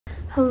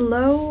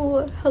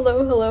Hello.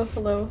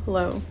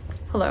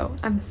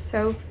 I'm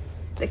so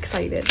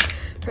excited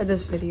for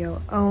this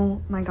video.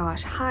 Oh my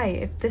gosh. Hi,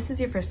 if this is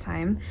your first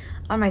time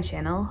on my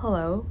channel,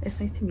 hello, it's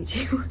nice to meet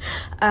you.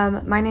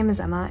 My name is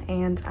Emma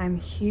and I'm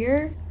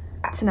here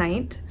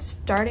tonight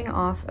starting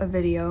off a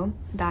video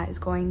that is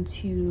going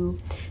to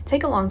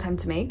take a long time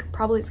to make.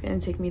 Probably it's going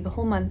to take me the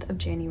whole month of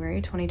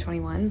January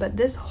 2021, but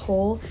this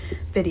whole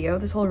video,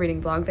 this whole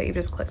reading vlog that you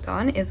just clicked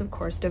on is of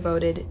course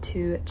devoted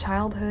to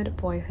Childhood,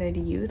 Boyhood,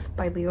 Youth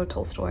by Leo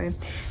Tolstoy.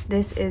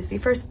 This is the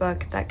first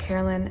book that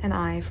Carolyn and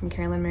I from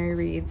Carolyn Mary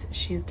Reads.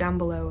 She's down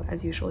below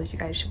as usual. If you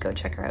guys should go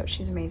check her out,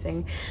 she's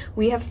amazing.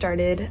 We have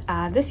started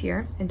this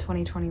year in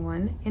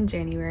 2021 in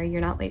January.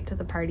 You're not late to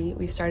the party.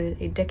 We've started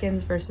a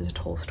Dickens versus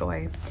Tolstoy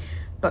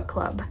book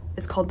club.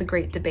 It's called The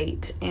Great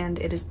Debate and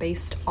it is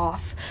based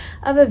off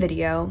of a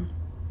video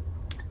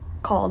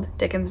called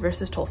Dickens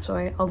versus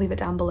Tolstoy. I'll leave it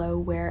down below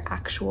where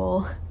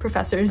actual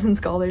professors and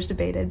scholars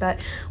debated, but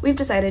we've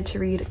decided to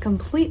read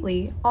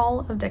completely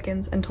all of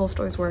Dickens and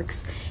Tolstoy's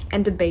works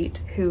and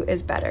debate who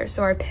is better.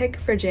 So our pick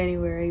for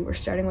January, we're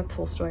starting with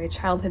Tolstoy,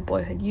 Childhood,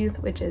 Boyhood, Youth,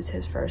 which is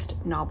his first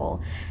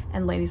novel.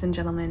 And ladies and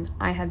gentlemen,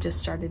 I have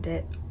just started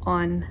it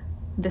on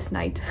this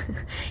night.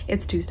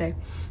 It's Tuesday.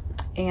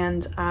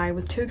 And I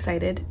was too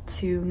excited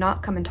to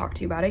not come and talk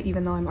to you about it,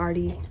 even though I'm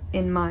already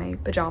in my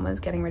pajamas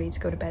getting ready to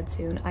go to bed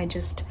soon. I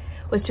just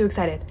was too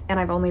excited, and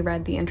I've only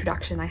read the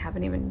introduction. I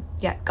haven't even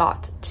yet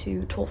got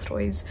to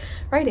Tolstoy's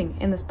writing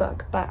in this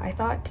book, but I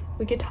thought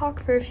we could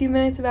talk for a few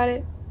minutes about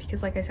it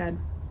because, like I said,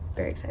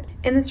 very excited.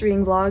 In this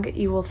reading vlog,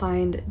 you will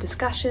find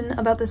discussion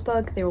about this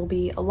book. There will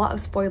be a lot of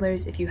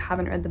spoilers if you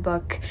haven't read the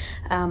book,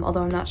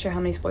 although I'm not sure how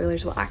many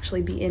spoilers will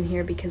actually be in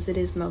here because it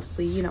is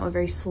mostly, you know, a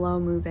very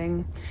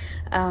slow-moving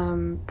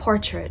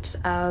portrait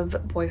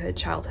of boyhood,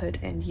 childhood,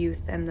 and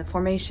youth and the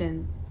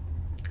formation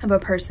of a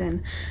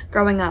person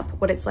growing up,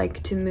 what it's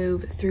like to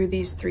move through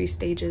these three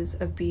stages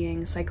of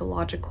being,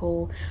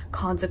 psychological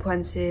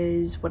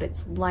consequences, what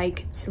it's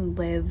like to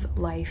live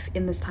life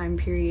in this time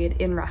period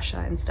in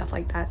Russia and stuff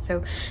like that.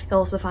 So you'll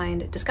also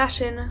find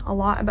discussion a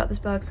lot about this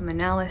book, some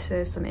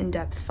analysis, some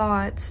in-depth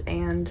thoughts,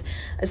 and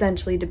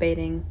essentially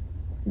debating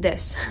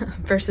this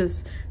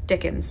versus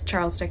Dickens,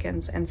 Charles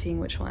Dickens, and seeing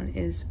which one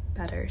is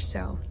better.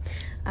 So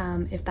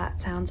if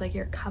that sounds like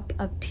your cup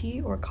of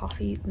tea or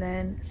coffee,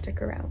 then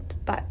stick around.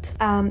 But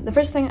the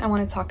first thing I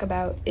want to talk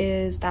about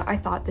is that I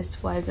thought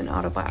this was an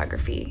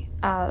autobiography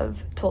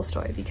of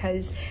Tolstoy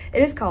because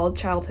it is called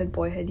Childhood,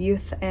 Boyhood,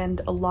 Youth,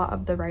 and a lot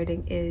of the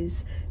writing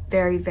is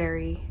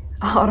very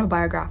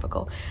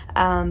autobiographical,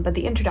 but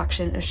the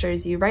introduction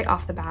assures you right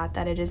off the bat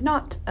that it is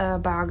not a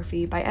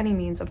biography by any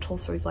means of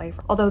Tolstoy's life,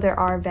 although there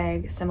are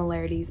vague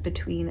similarities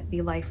between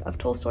the life of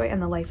Tolstoy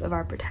and the life of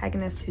our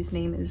protagonist, whose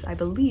name is, I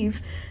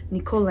believe,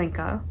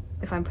 Nikolenka,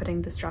 if I'm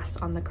putting the stress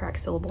on the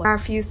correct syllable. There are a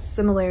few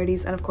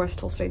similarities, and of course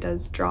Tolstoy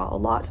does draw a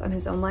lot on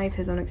his own life,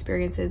 his own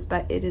experiences,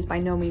 but it is by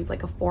no means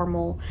like a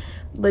formal,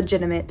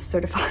 legitimate,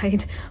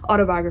 certified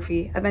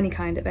autobiography of any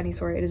kind, of any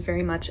sort. It is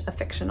very much a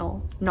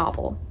fictional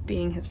novel,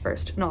 being his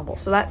first novel.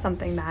 So that's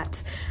something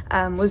that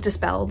was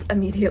dispelled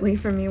immediately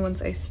for me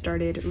once I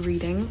started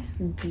reading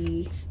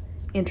the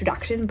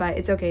introduction, but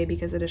it's okay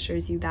because it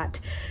assures you that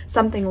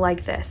something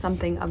like this,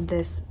 something of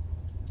this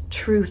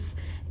truth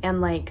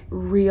and like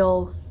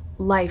real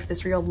life,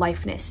 this real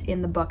lifeness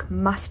in the book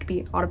must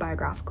be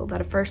autobiographical,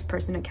 that a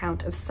first-person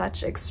account of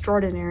such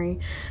extraordinary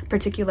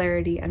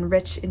particularity and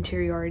rich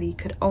interiority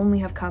could only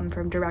have come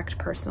from direct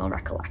personal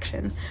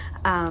recollection.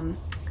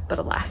 But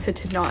alas, it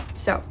did not.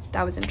 So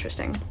that was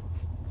interesting.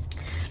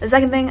 The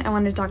second thing I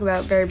wanted to talk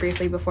about very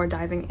briefly before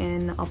diving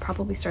in, I'll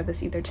probably start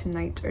this either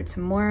tonight or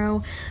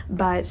tomorrow,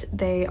 but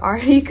they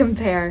already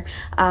compare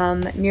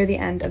near the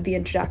end of the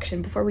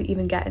introduction, before we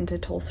even get into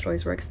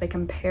Tolstoy's works, they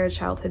compare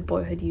Childhood,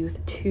 Boyhood,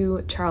 Youth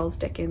to Charles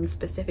Dickens,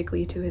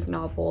 specifically to his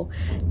novel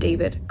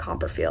David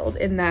Copperfield,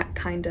 in that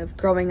kind of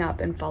growing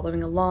up and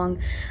following along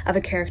of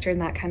a character in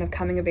that kind of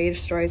coming of age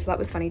story. So that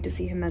was funny to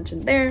see him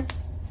mentioned there.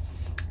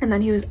 And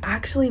then he was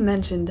actually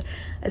mentioned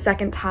a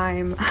second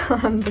time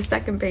on the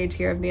second page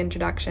here of the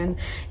introduction,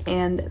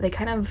 and they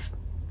kind of,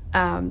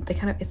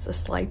 it's a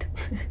slight,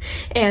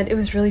 and it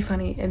was really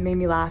funny. It made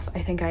me laugh. I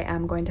think I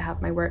am going to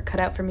have my work cut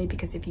out for me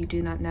because if you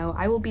do not know,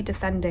 I will be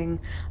defending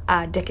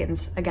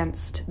Dickens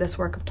against this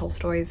work of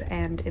Tolstoy's,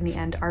 and in the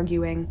end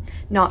arguing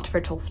not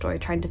for Tolstoy,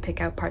 trying to pick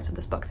out parts of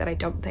this book that I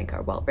don't think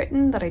are well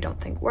written, that I don't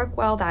think work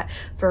well, that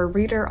for a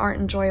reader aren't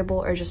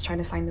enjoyable, or just trying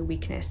to find the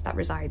weakness that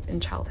resides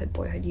in Childhood,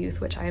 Boyhood, Youth,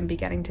 which I am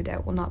beginning to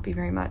doubt will not be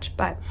very much,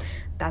 but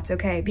that's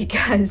okay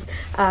because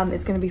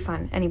it's gonna be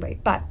fun anyway.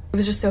 But it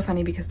was just so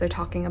funny because they're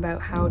talking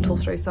about how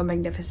Tolstoy is so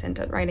magnificent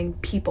at writing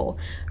people,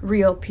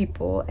 real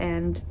people,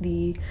 and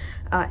the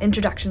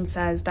introduction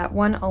says that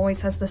one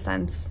always has the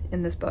sense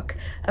in this book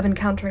of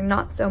encountering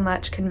not so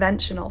much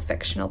conventional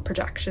fictional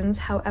projections,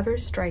 however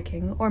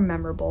striking or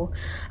memorable,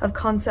 of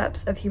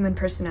concepts of human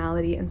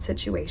personality and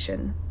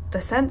situation,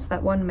 the sense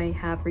that one may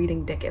have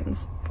reading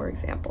Dickens, for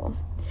example.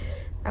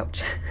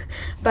 Ouch.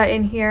 But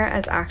in here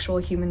as actual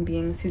human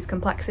beings whose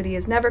complexity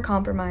is never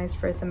compromised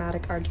for a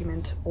thematic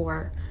argument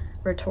or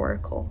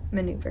rhetorical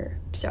maneuver.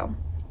 So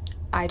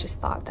I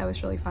just thought that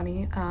was really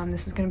funny.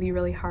 This is going to be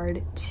really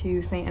hard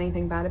to say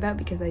anything bad about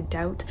because I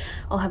doubt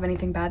I'll have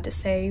anything bad to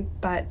say,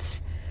 but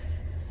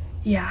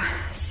yeah,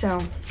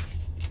 so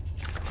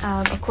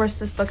of course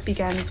this book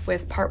begins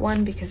with part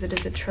 1 because it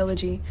is a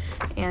trilogy,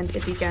 and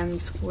it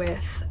begins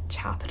with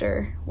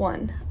chapter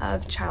 1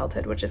 of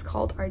childhood, which is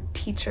called Our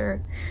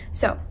Teacher.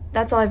 So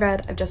that's all I've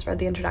read. I've just read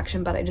the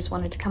introduction, but I just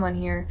wanted to come on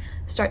here,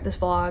 start this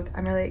vlog.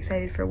 I'm really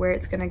excited for where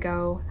it's gonna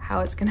go,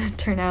 how it's gonna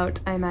turn out.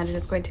 I imagine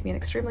it's going to be an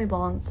extremely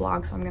long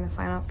vlog, so I'm gonna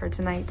sign off for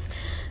tonight.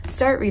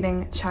 Start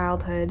reading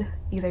Childhood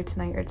either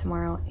tonight or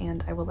tomorrow,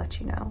 and I will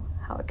let you know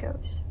how it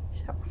goes.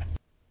 So.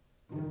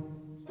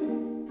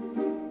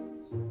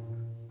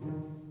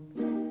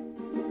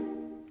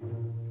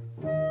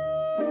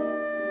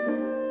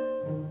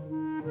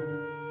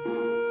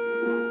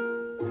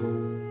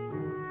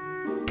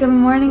 Good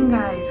morning,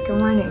 guys. Good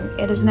morning.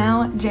 It is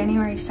now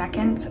January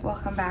 2nd.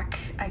 Welcome back,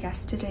 I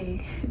guess, to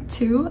day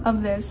 2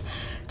 of this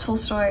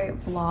Tolstoy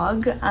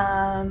vlog.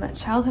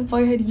 Childhood,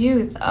 boyhood,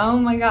 youth. Oh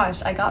my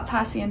gosh, I got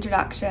past the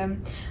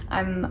introduction.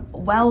 I'm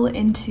well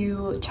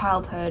into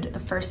childhood, the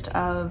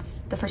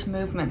first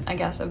movement, I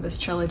guess, of this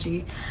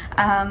trilogy.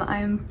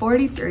 I'm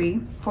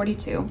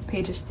 42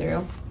 pages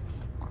through,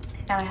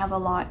 and I have a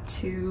lot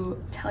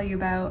to tell you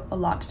about, a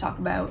lot to talk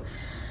about.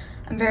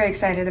 I'm very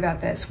excited about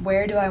this.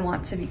 Where do I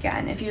want to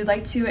begin? If you'd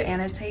like to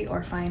annotate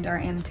or find our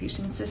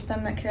annotation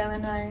system that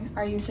Carolyn and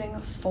I are using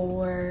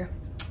for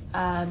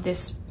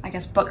this, I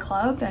guess, book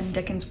club and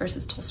Dickens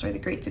versus Tolstoy, the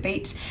Great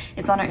Debate,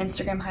 it's on our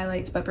Instagram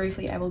highlights, but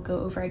briefly I will go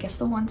over, I guess,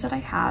 the ones that I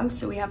have.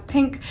 So we have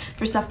pink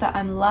for stuff that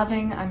I'm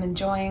loving, I'm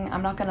enjoying.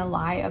 I'm not gonna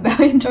lie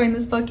about enjoying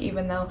this book,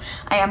 even though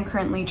I am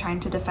currently trying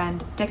to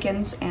defend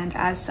Dickens and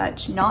as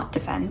such not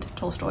defend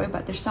Tolstoy,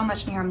 but there's so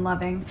much in here I'm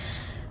loving.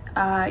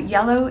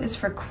 Yellow is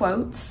for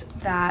quotes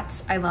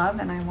that I love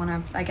and I want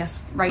to, I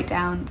guess, write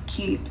down,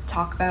 keep,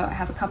 talk about. I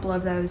have a couple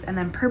of those. And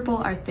then purple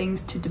are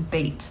things to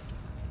debate.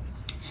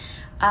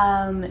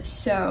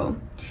 So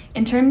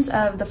in terms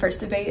of the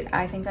first debate,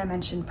 I think I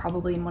mentioned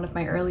probably in one of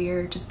my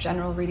earlier just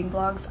general reading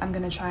vlogs,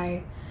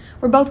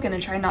 we're both gonna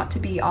try not to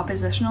be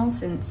oppositional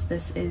since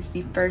this is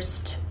the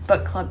first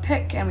book club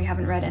pick and we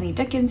haven't read any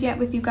Dickens yet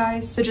with you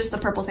guys. So just the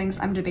purple things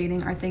I'm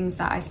debating are things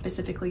that I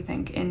specifically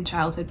think in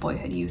childhood,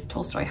 boyhood, youth,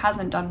 Tolstoy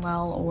hasn't done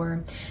well,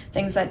 or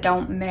things that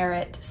don't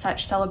merit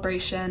such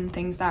celebration,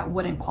 things that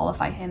wouldn't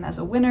qualify him as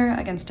a winner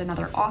against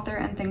another author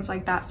and things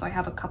like that. So I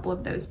have a couple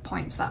of those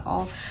points that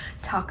I'll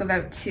talk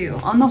about too.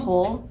 On the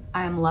whole,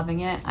 I am loving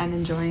it. I'm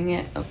enjoying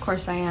it. Of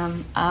course I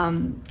am.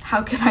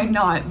 How could I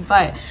not?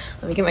 But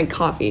let me get my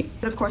coffee.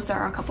 But of course there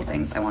are a couple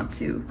things I want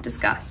to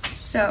discuss.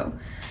 So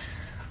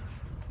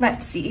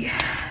let's see.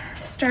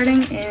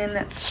 Starting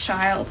in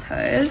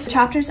childhood, the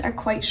chapters are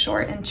quite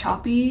short and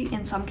choppy.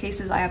 In some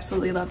cases, I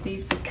absolutely love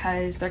these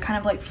because they're kind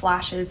of like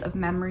flashes of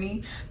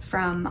memory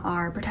from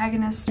our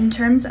protagonist. In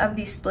terms of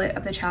the split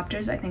of the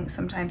chapters, I think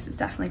sometimes it's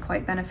definitely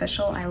quite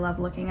beneficial. I love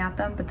looking at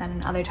them, but then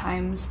in other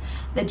times,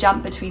 the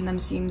jump between them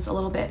seems a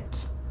little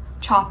bit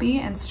choppy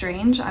and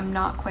strange. I'm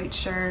not quite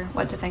sure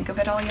what to think of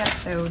it all yet,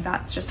 so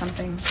that's just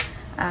something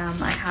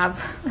I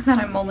have that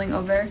I'm mulling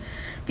over.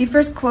 The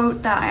first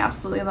quote that I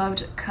absolutely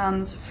loved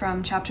comes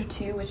from chapter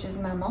 2, which is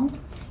Maman,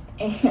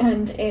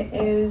 and it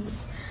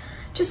is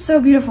just so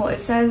beautiful.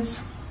 It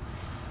says,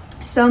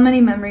 "So many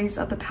memories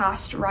of the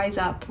past rise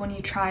up when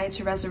you try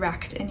to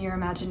resurrect in your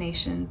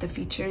imagination the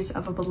features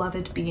of a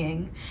beloved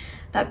being,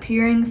 that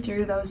peering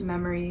through those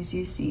memories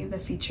you see the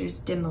features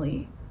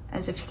dimly,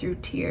 as if through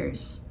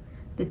tears,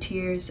 the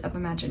tears of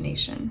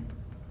imagination."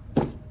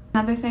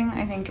 Another thing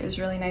I think is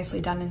really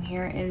nicely done in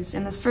here is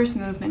in this first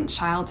movement,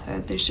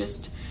 childhood, there's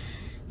just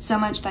so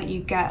much that you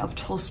get of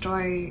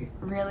Tolstoy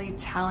really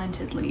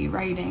talentedly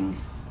writing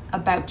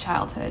about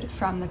childhood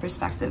from the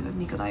perspective of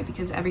Nikolai,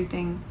 because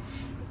everything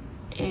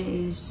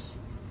is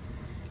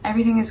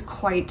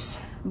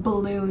quite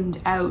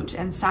ballooned out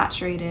and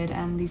saturated,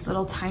 and these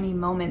little tiny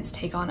moments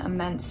take on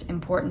immense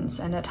importance,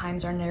 and at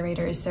times our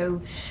narrator is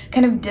so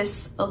kind of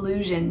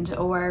disillusioned,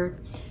 or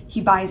he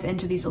buys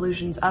into these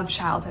illusions of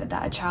childhood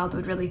that a child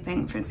would really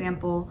think. For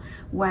example,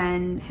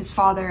 when his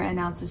father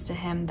announces to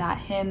him that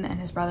him and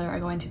his brother are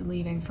going to be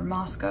leaving for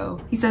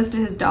Moscow, he says to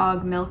his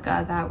dog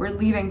Milka that "We're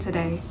leaving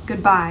today,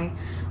 goodbye,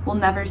 we'll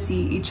never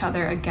see each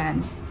other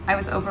again." I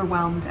was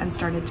overwhelmed and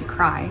started to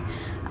cry.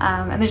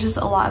 And there's just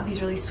a lot of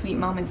these really sweet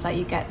moments that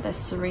you get this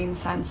serene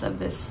sense of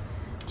this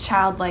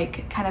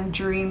childlike kind of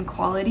dream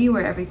quality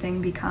where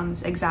everything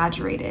becomes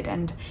exaggerated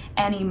and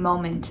any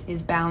moment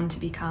is bound to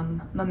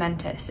become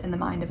momentous in the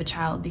mind of a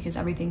child because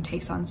everything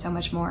takes on so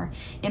much more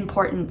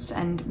importance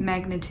and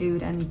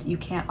magnitude, and you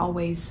can't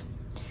always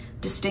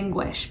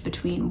distinguish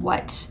between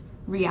what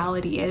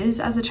reality is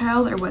as a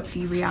child or what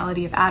the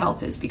reality of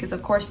adults is, because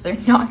of course they're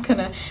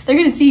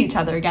gonna see each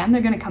other again,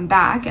 they're gonna come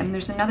back. And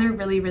there's another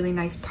really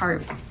nice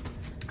part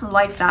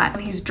like that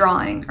when he's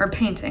drawing or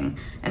painting,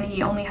 and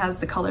he only has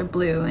the color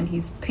blue, and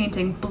he's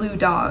painting blue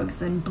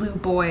dogs and blue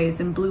boys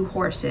and blue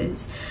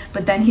horses.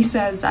 But then he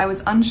says, I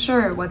was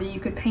unsure whether you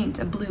could paint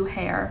a blue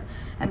hare,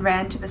 and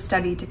ran to the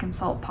study to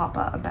consult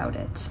Papa about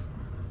it.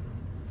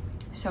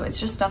 So it's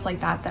just stuff like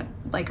that that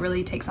like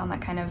really takes on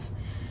that kind of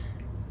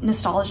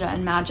nostalgia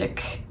and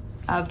magic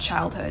of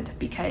childhood,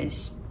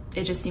 because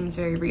it just seems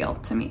very real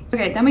to me.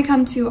 Okay, then we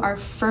come to our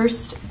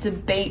first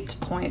debate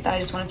point that I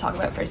just want to talk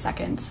about for a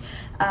second.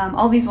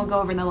 All these will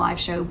go over in the live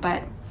show,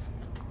 but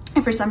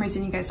if for some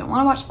reason you guys don't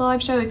want to watch the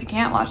live show, if you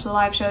can't watch the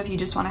live show, if you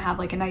just want to have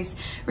like a nice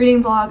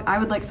reading vlog, I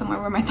would like somewhere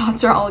where my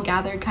thoughts are all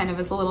gathered kind of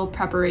as a little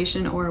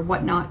preparation or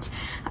whatnot.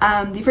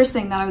 The first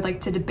thing that I would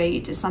like to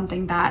debate is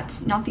something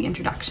that, not the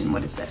introduction,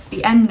 what is this?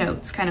 The end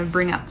notes kind of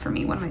bring up for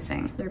me. What am I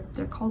saying?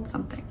 They're called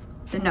something.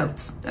 The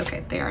notes.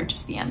 Okay, they are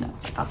just the end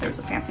notes. I thought there was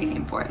a fancy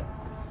name for it.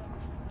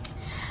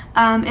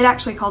 It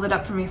actually called it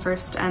up for me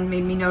first and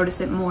made me notice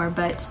it more,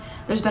 but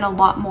there's been a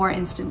lot more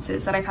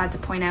instances that I've had to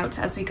point out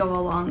as we go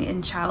along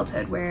in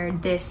childhood where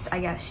this,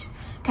 I guess,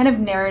 kind of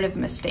narrative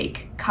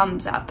mistake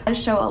comes up. I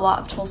show a lot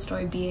of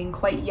Tolstoy being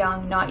quite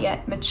young, not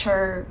yet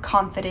mature,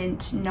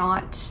 confident,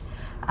 not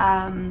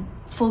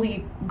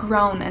fully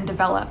grown and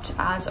developed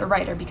as a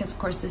writer, because of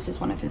course this is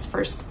one of his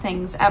first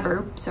things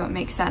ever, so it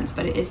makes sense,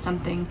 but it is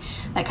something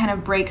that kind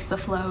of breaks the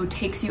flow,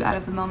 takes you out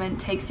of the moment,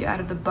 takes you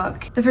out of the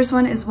book. The first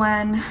one is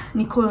when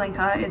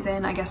Nikolenka is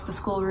in, I guess, the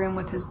schoolroom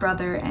with his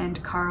brother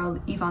and Karl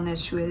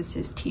Ivanich, who is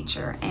his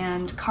teacher,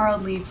 and Karl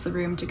leaves the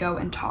room to go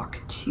and talk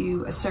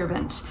to a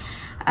servant,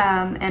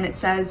 and it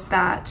says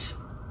that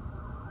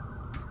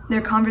their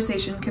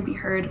conversation could be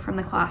heard from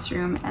the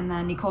classroom, and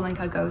then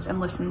Nikolenka goes and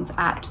listens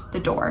at the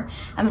door.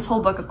 And this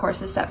whole book, of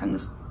course, is set from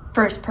this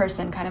first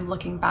person kind of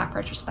looking back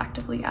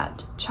retrospectively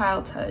at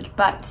childhood,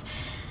 but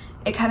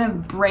it kind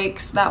of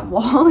breaks that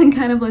wall and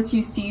kind of lets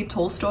you see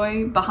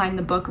Tolstoy behind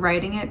the book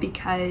writing it,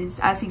 because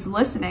as he's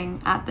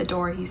listening at the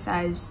door, he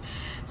says,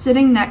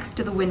 sitting next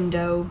to the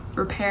window,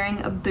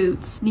 repairing a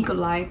boot,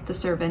 Nikolai, the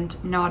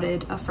servant,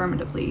 nodded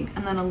affirmatively.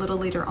 And then a little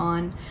later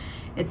on,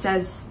 it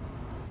says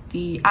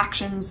the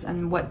actions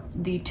and what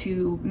the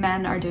two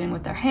men are doing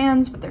with their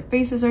hands, what their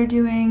faces are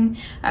doing,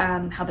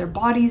 how their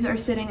bodies are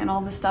sitting, and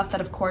all the stuff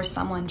that of course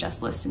someone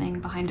just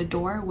listening behind a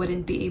door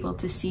wouldn't be able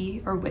to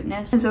see or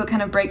witness. And so it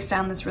kind of breaks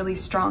down this really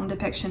strong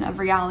depiction of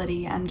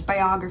reality and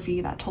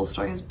biography that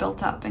Tolstoy has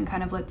built up, and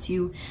kind of lets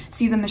you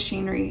see the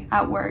machinery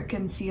at work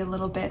and see a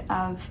little bit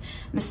of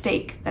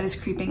mistake that is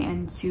creeping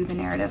into the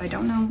narrative. I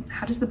don't know,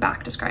 how does the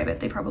back describe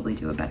it? They probably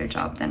do a better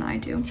job than I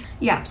do.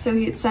 Yeah, so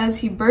it says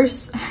he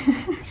bursts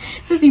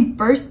it says he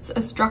bursts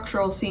a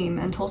structural seam,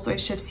 and Tolstoy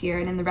shifts here,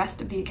 and in the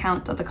rest of the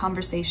account of the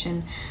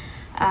conversation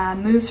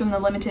moves from the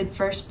limited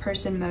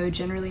first-person mode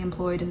generally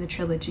employed in the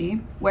trilogy,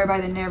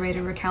 whereby the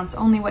narrator recounts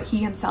only what he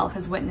himself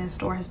has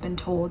witnessed or has been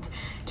told,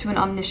 to an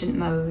omniscient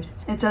mode.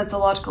 It says the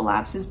logical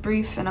lapse is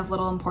brief and of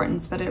little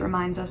importance, but it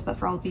reminds us that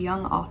for all the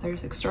young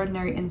author's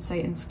extraordinary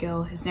insight and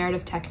skill, his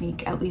narrative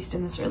technique, at least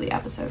in this early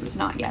episode, was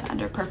not yet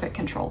under perfect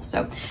control.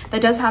 So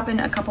that does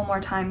happen a couple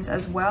more times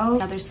as well.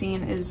 Another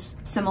scene is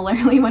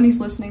similarly when he's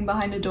listening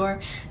behind a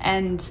door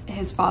and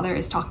his father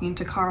is talking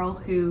to Karl,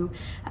 who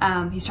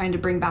he's trying to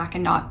bring back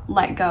and not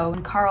let go.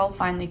 And Karl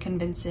finally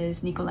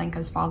convinces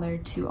Nikolenka's father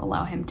to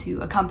allow him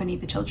to accompany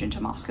the children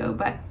to Moscow,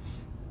 but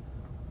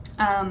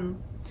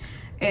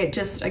it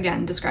just,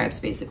 again, describes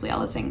basically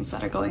all the things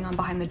that are going on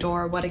behind the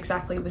door, what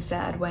exactly was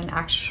said when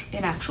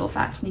in actual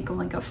fact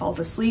Nikolenka falls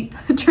asleep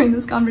during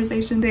this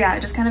conversation. So yeah,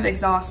 it just kind of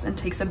exhausts and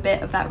takes a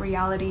bit of that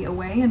reality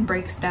away and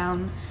breaks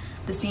down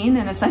the scene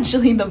and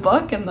essentially the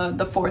book and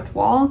the fourth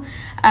wall,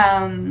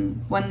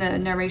 when the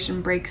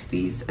narration breaks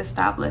these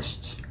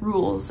established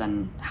rules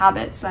and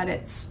habits that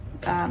it's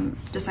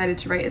decided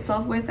to write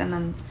itself with, and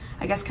then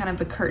I guess kind of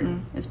the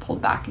curtain is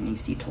pulled back and you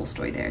see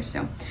Tolstoy there.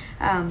 So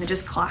it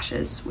just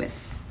clashes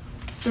with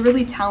the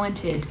really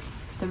talented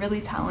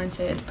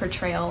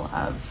portrayal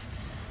of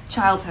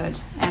childhood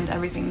and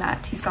everything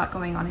that he's got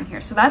going on in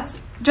here. So that's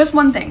just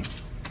one thing,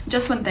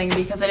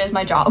 because it is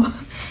my job.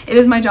 It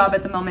is my job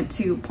at the moment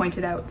to point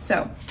it out.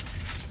 So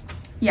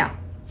yeah.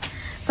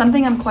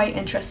 Something I'm quite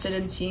interested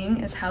in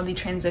seeing is how the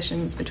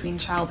transitions between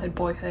childhood,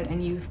 boyhood,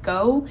 and youth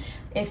go.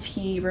 If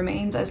he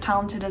remains as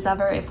talented as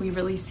ever, if we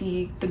really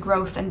see the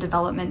growth and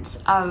development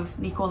of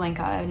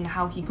Nikolenka and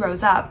how he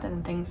grows up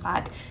and things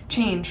that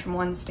change from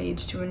one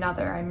stage to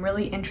another. I'm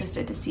really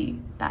interested to see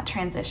that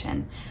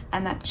transition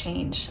and that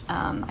change.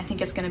 I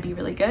think it's going to be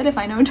really good if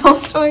I know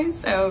Tolstoy.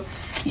 So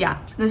yeah,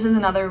 this is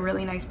another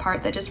really nice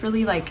part that just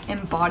really like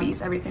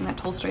embodies everything that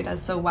Tolstoy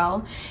does so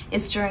well.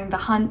 It's during the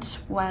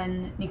hunt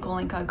when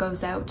Nikolenka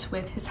goes out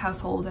with his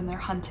household and they're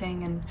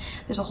hunting, and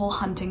there's a whole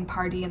hunting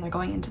party and they're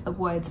going into the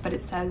woods, but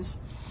it says,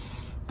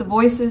 the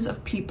voices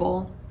of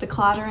people, the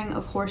clattering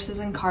of horses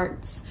and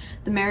carts,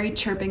 the merry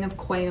chirping of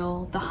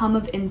quail, the hum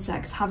of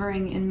insects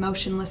hovering in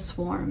motionless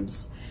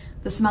swarms,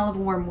 the smell of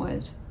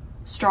wormwood,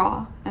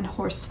 straw, and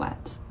horse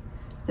sweat,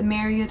 the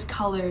myriad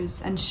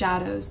colors and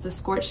shadows the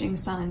scorching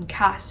sun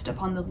cast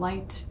upon the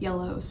light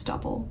yellow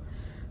stubble,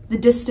 The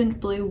distant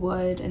blue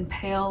wood and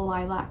pale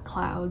lilac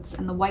clouds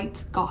and the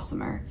white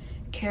gossamer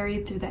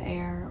carried through the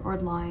air or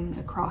lying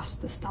across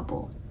the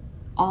stubble.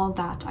 All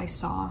that I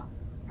saw,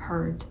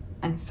 heard,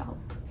 and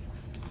felt.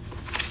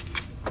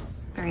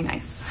 Very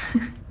nice.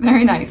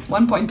 Very nice.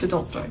 1 point to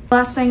Tolstoy.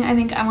 Last thing I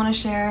think I want to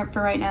share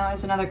for right now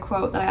is another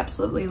quote that I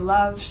absolutely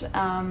loved.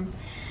 And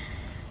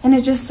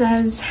it just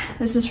says,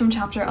 this is from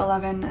chapter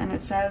 11, and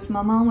it says,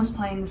 "Maman was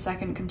playing the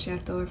second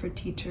concerto of her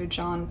teacher,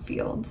 John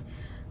Field.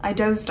 I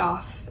dozed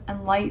off,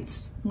 and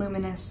light,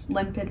 luminous,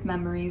 limpid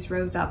memories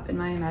rose up in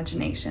my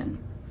imagination.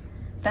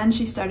 Then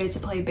she started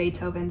to play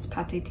Beethoven's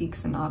Pathétique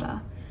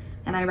Sonata,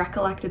 and I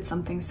recollected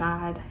something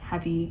sad,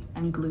 heavy,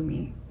 and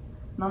gloomy.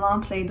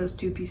 Maman played those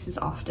two pieces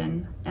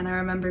often, and I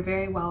remember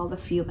very well the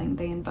feeling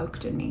they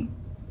invoked in me.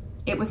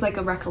 It was like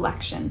a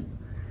recollection.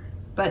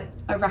 But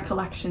a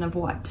recollection of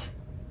what?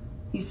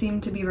 You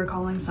seemed to be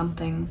recalling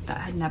something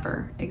that had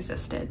never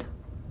existed."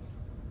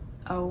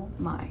 Oh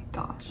my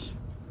gosh.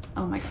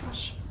 Oh my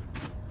gosh.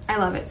 I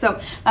love it. So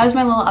that is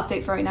my little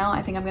update for right now.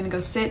 I think I'm gonna go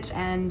sit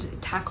and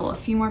tackle a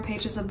few more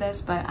pages of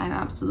this, but I'm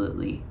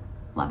absolutely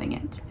loving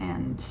it.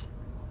 And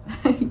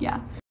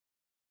yeah.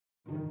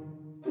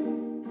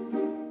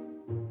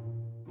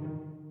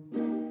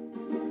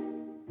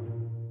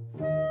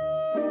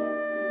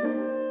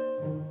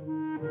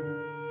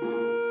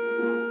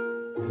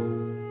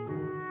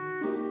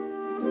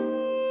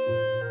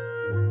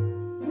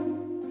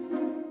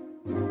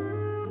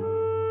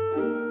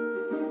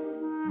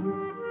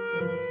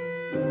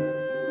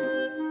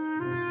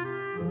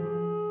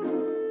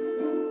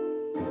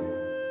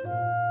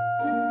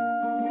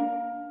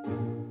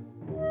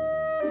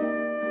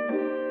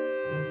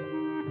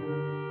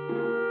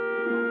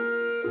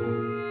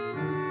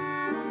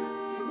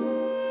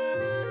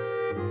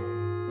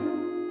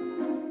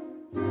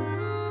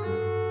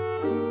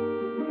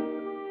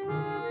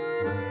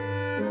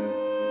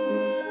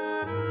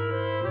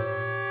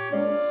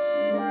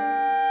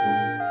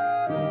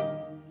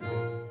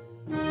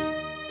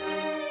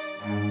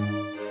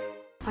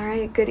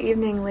 Good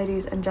evening,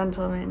 ladies and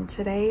gentlemen.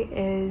 Today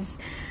is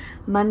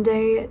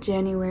Monday,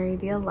 January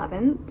the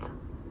 11th,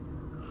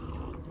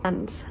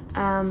 and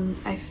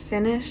I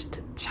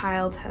finished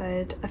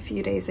Childhood a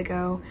few days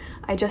ago.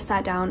 I just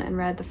sat down and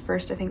read the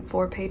first, I think,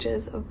 4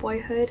 pages of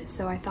Boyhood,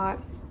 so I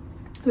thought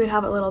we'd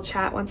have a little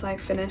chat once I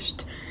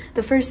finished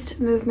the first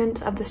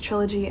movement of this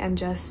trilogy and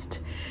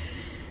just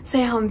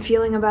say how I'm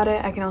feeling about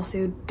it. I can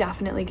also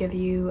definitely give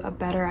you a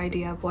better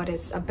idea of what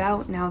it's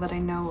about now that I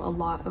know a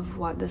lot of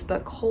what this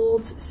book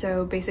holds.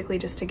 So basically,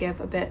 just to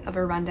give a bit of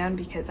a rundown,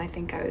 because I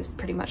think I was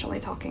pretty much only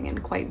talking in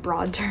quite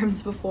broad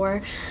terms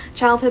before.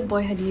 Childhood,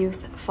 Boyhood,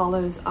 Youth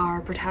follows our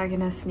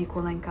protagonist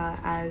Nikolenka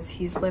as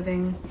he's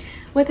living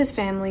with his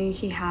family.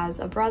 He has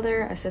a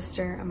brother, a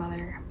sister, a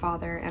mother,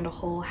 father, and a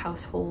whole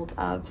household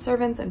of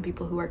servants and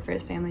people who work for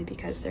his family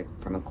because they're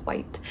from a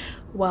quite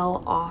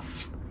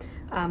well-off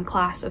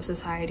class of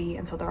society,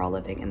 and so they're all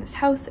living in this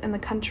house in the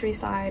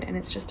countryside, and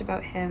it's just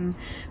about him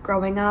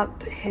growing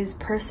up. His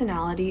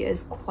personality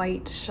is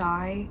quite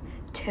shy,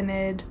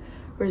 timid,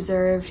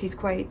 reserved. He's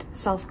quite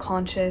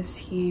self-conscious.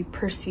 He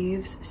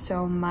perceives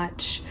so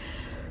much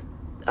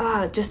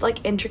just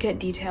like intricate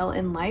detail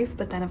in life,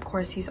 but then of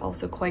course he's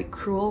also quite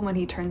cruel when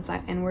he turns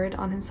that inward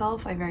on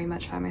himself. I very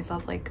much find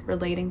myself like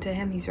relating to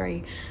him. He's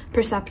very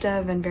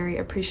perceptive and very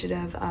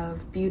appreciative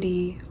of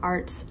beauty,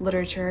 arts,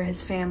 literature,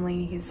 his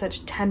family. He has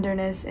such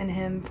tenderness in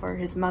him for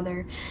his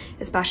mother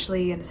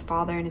especially, and his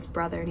father and his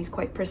brother, and he's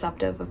quite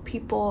perceptive of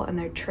people and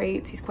their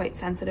traits. He's quite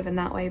sensitive in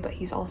that way, but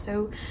he's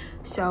also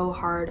so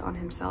hard on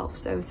himself,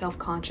 so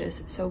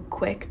self-conscious, so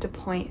quick to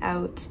point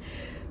out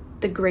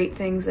the great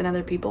things in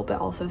other people,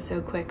 but also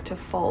so quick to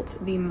fault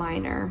the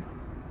minor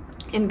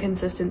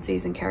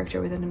inconsistencies in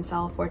character within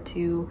himself, or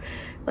to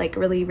like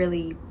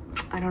really,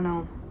 I don't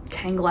know,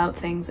 tangle out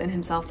things in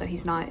himself that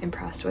he's not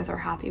impressed with or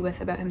happy with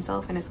about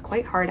himself. And it's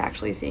quite hard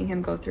actually seeing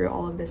him go through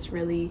all of this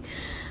really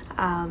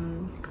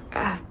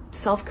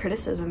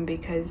self-criticism,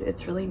 because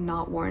it's really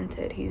not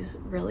warranted. He's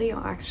really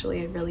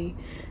actually a really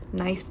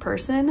nice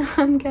person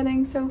I'm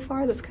getting so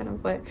far. That's kind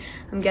of what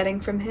I'm getting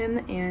from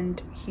him,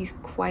 and he's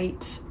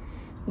quite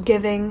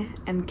giving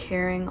and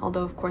caring,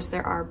 although of course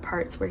there are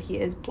parts where he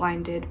is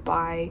blinded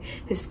by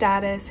his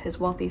status, his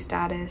wealthy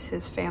status,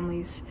 his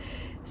family's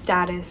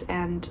status,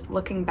 and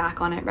looking back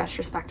on it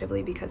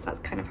retrospectively, because that's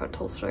kind of how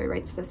Tolstoy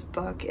writes this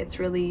book, it's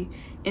really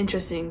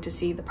interesting to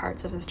see the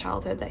parts of his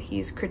childhood that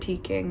he's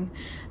critiquing,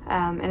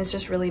 and it's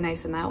just really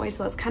nice in that way.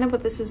 So that's kind of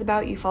what this is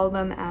about. You follow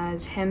them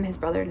as him, his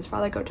brother, and his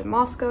father go to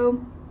Moscow,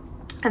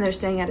 and they're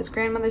staying at his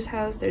grandmother's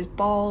house. There's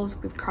balls.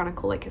 We've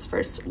chronicled like his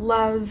first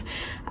love.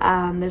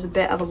 There's a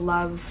bit of a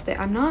love that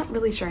I'm not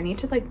really sure. I need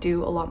to like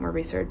do a lot more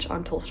research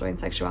on Tolstoy and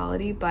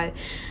sexuality, but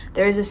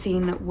there is a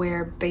scene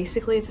where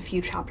basically it's a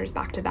few chapters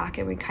back to back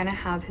and we kind of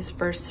have his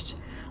first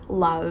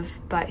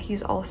love, but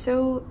he's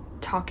also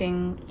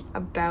talking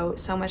about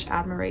so much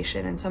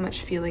admiration and so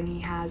much feeling he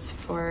has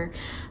for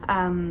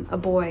a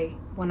boy,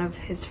 one of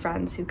his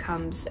friends who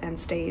comes and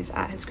stays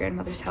at his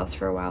grandmother's house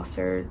for a while,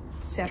 Sir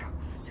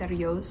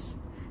Seryoz.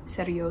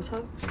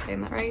 Seriosa, I'm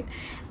saying that right.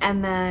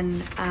 And then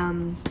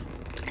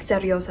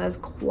Seriosa is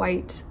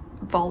quite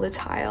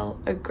volatile,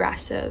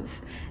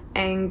 aggressive,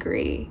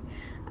 angry,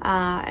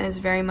 and is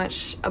very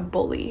much a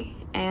bully.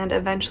 And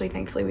eventually,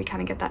 thankfully, we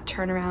kind of get that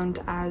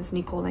turnaround as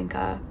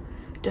Nikolenka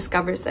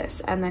discovers this,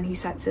 and then he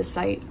sets his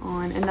sight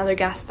on another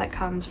guest that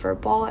comes for a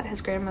ball at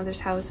his grandmother's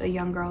house, a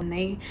young girl, and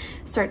they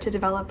start to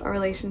develop a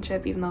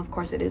relationship, even though of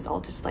course it is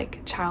all just like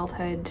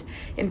childhood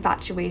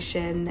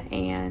infatuation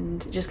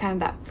and just kind of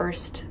that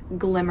first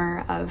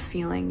glimmer of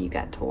feeling you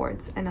get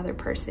towards another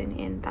person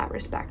in that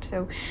respect.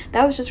 So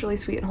that was just really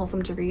sweet and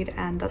wholesome to read,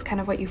 and that's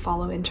kind of what you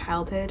follow in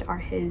childhood, are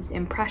his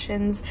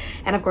impressions,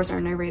 and of course our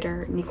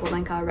narrator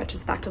Nikolenka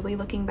retrospectively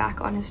looking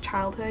back on his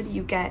childhood.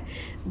 You get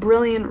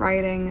brilliant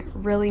writing,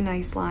 really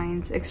nice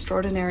lines,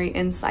 extraordinary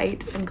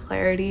insight and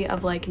clarity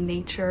of like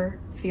nature,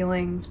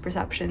 feelings,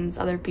 perceptions,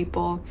 other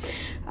people,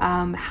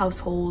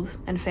 household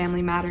and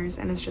family matters,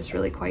 and it's just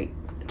really quite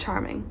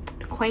charming,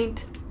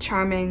 quaint,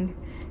 charming,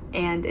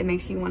 and it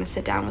makes you want to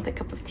sit down with a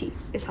cup of tea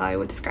is how I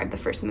would describe the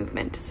first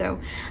movement. So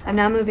I'm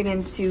now moving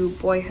into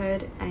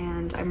Boyhood,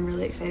 and I'm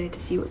really excited to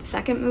see what the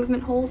second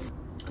movement holds.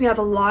 We have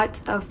a lot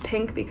of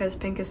pink because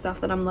pink is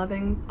stuff that I'm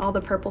loving. All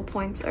the purple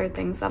points are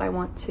things that I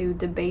want to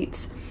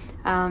debate,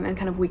 and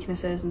kind of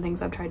weaknesses and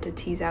things I've tried to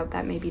tease out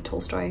that maybe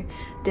Tolstoy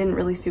didn't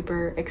really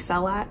super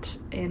excel at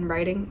in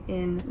writing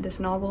in this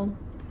novel.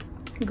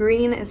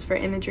 Green is for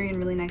imagery and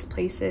really nice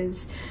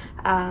places,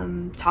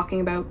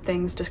 talking about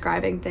things,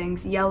 describing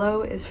things.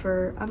 Yellow is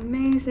for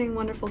amazing,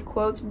 wonderful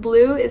quotes.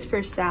 Blue is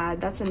for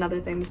sad. That's another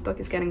thing. This book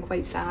is getting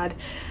quite sad.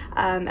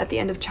 At the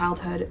end of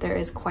childhood, there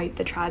is quite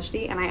the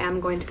tragedy, and I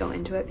am going to go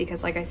into it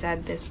because, like I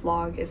said, this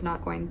vlog is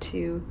not going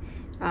to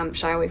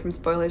shy away from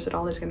spoilers at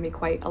all. There's going to be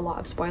quite a lot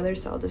of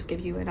spoilers, so I'll just give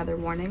you another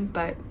warning.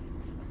 But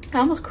I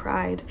almost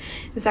cried.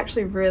 It was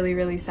actually really,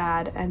 really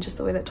sad, and just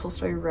the way that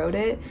Tolstoy wrote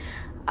it,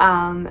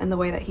 and the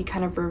way that he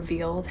kind of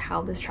revealed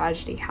how this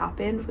tragedy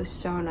happened was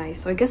so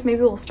nice. So I guess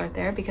maybe we'll start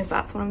there because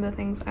that's one of the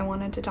things I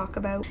wanted to talk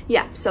about.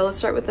 Yeah, so let's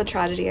start with the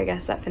tragedy, I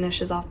guess, that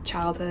finishes off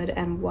childhood,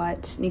 and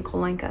what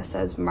Nikolenka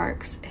says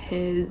marks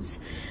his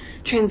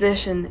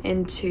transition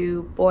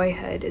into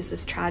boyhood is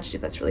this tragedy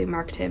that's really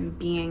marked him,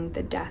 being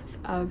the death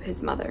of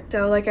his mother.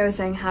 So like I was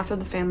saying, half of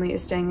the family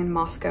is staying in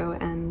Moscow,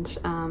 and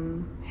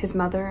his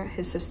mother,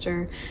 his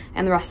sister,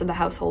 and the rest of the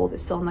household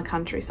is still in the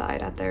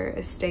countryside at their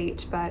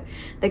estate. But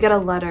they get a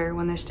letter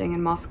when they're staying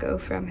in Moscow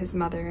from his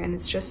mother, and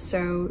it's just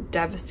so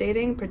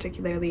devastating,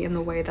 particularly in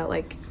the way that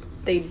like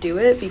they do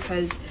it,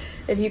 because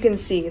if you can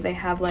see, they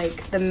have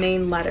like the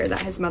main letter that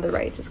his mother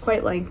writes. It's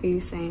quite lengthy,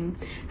 saying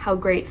how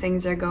great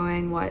things are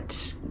going,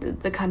 what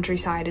the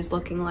countryside is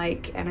looking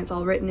like, and it's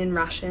all written in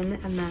Russian.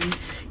 And then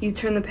you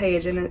turn the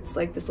page and it's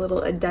like this little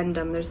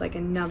addendum. There's like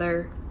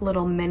another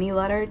little mini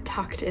letter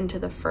tucked into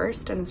the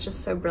first, and it's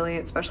just so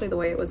brilliant, especially the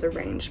way it was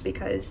arranged,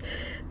 because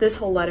this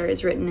whole letter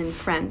is written in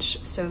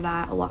French so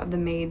that a lot of the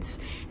maids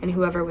and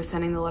whoever was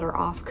sending the letter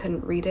off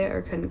couldn't read it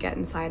or couldn't get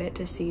inside it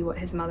to see what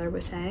his mother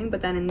was saying.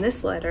 But then in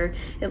this letter,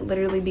 it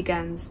literally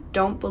begins,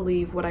 "Don't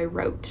believe what I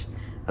wrote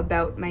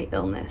about my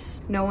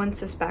illness. No one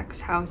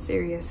suspects how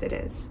serious it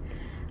is.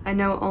 I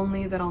know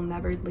only that I'll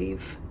never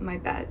leave my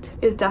bed."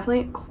 It's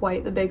definitely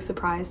quite the big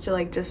surprise to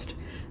like just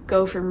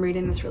go from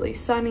reading this really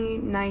sunny,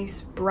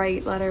 nice,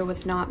 bright letter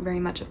with not very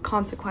much of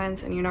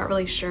consequence, and you're not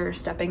really sure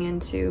stepping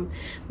into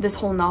this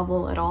whole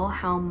novel at all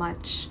how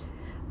much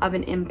of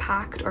an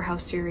impact or how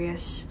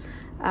serious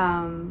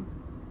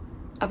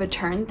of a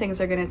turn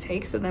things are going to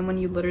take. So then when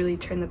you literally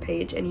turn the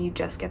page and you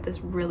just get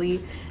this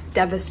really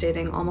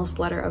devastating almost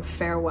letter of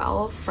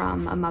farewell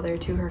from a mother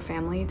to her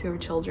family, to her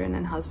children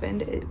and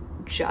husband, it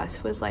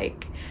just was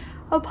like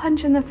a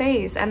punch in the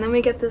face. And then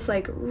we get this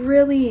like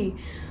really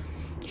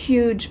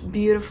huge,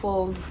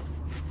 beautiful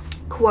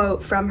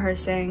quote from her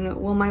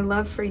saying, "Will my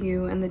love for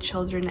you and the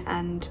children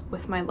end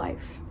with my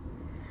life?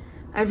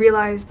 I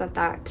realize that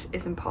that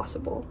is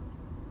impossible.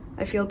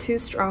 I feel too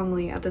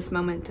strongly at this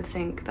moment to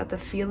think that the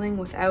feeling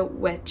without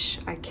which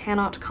I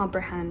cannot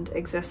comprehend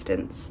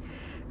existence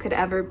could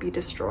ever be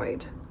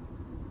destroyed.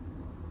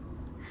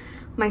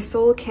 My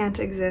soul can't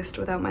exist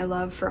without my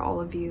love for all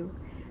of you,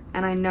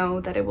 and I know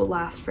that it will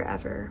last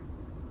forever,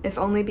 if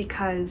only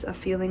because a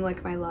feeling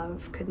like my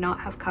love could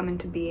not have come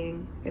into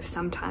being if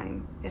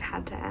sometime it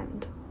had to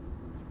end."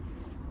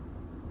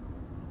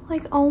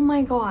 Like, oh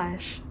my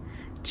gosh,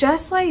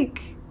 just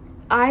like,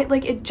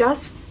 it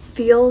just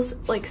feels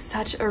like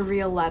such a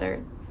real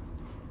letter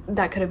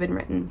that could have been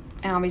written.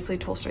 And obviously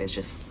Tolstoy is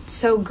just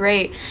so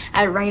great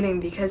at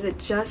writing, because it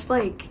just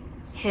like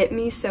hit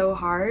me so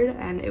hard,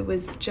 and it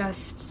was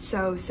just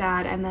so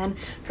sad. And then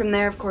from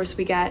there, of course,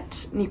 we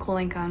get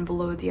Nikolenka and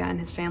Volodya and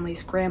his family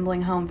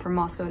scrambling home from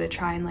Moscow to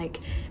try and like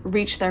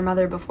reach their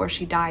mother before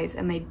she dies,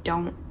 and they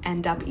don't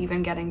end up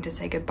even getting to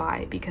say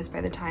goodbye, because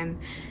by the time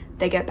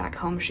they get back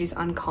home, she's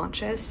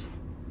unconscious.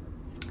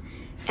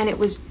 And it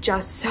was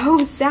just so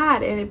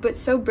sad, but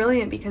so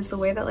brilliant, because the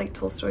way that like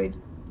Tolstoy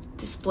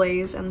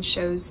displays and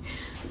shows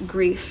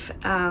grief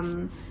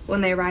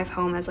when they arrive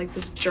home as like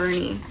this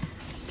journey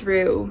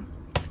through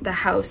the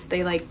house,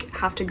 they like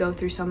have to go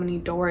through so many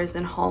doors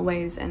and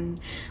hallways, and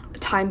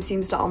time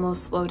seems to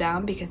almost slow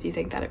down because you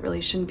think that it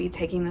really shouldn't be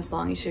taking this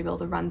long. You should be able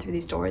to run through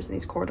these doors and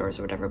these corridors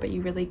or whatever, but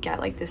you really get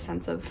like this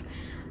sense of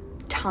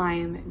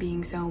time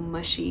being so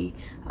mushy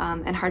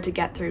and hard to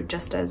get through,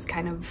 just as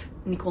kind of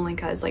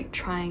Nikolenka is like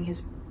trying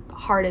his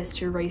hardest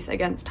to race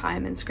against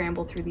time and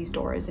scramble through these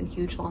doors and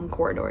huge long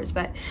corridors,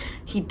 but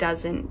he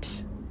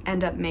doesn't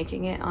end up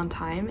making it on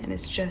time, and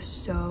it's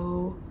just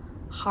so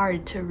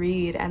hard to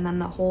read. And then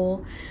the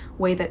whole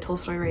way that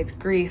Tolstoy writes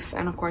grief,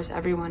 and of course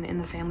everyone in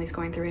the family's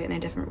going through it in a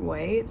different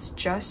way, it's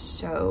just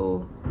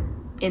so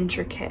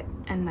intricate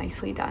and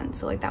nicely done.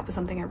 So like that was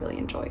something I really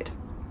enjoyed.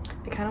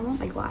 I kind of want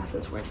my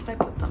glasses. Where did I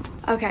put them?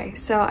 Okay,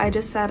 so I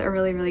just said a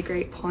really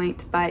great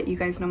point, but you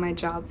guys know my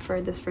job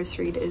for this first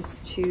read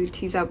is to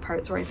tease out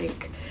parts where I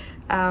think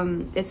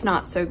it's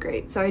not so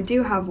great. So I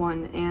do have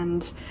one,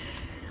 and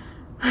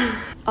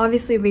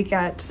obviously we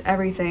get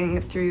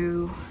everything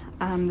through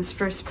this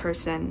first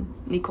person,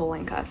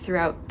 Nikolenka,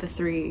 throughout the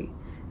 3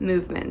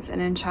 movements. And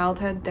in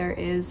childhood, there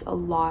is a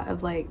lot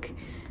of like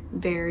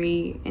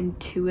very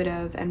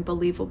intuitive and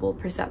believable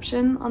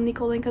perception on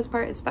Nikolenka's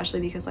part, especially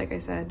because, like I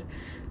said,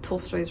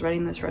 Tolstoy's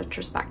writing this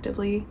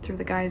retrospectively through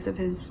the guise of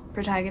his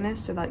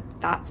protagonist, so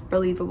that's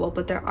believable.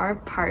 But there are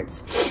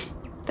parts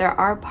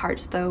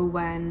though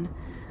when,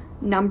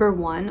 number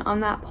one, on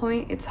that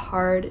point, it's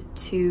hard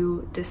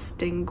to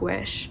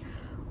distinguish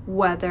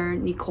whether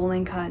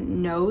Nikolenka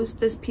knows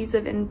this piece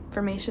of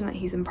information that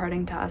he's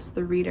imparting to us,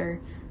 the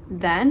reader,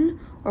 then,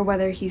 or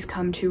whether he's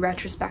come to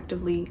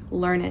retrospectively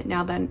learn it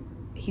now that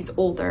he's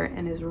older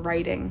and is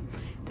writing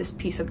this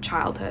piece of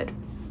childhood.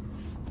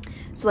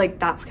 So like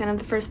that's kind of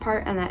the first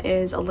part, and that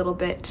is a little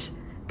bit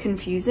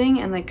confusing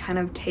and like kind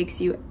of takes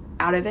you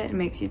out of it and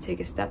makes you take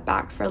a step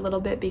back for a little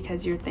bit,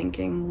 because you're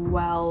thinking,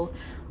 well,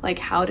 like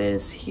how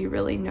does he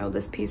really know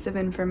this piece of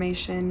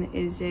information?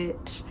 Is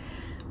it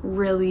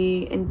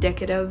really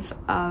indicative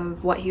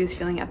of what he was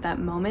feeling at that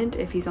moment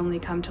if he's only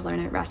come to learn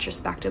it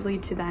retrospectively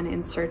to then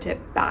insert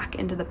it back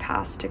into the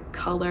past to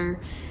color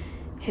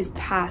his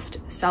past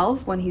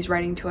self when he's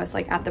writing to us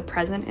like at the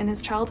present in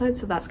his childhood?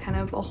 So that's kind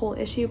of a whole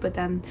issue. But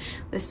then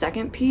the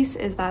second piece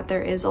is that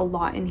there is a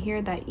lot in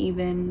here that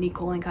even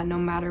Nikolenka, no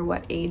matter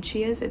what age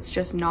he is, it's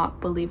just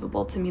not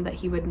believable to me that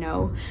he would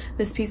know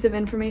this piece of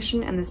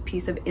information and this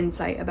piece of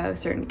insight about a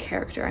certain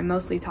character. I'm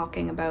mostly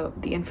talking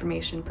about the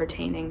information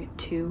pertaining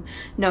to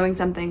knowing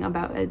something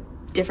about a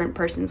different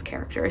person's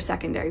character, a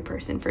secondary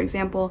person. For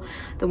example,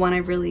 the one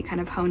I've really kind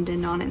of honed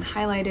in on and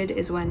highlighted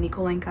is when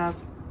Nikolenka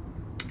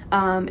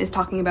is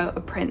talking about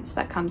a prince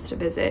that comes to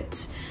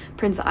visit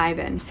Prince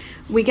Ivan.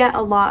 We get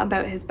a lot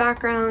about his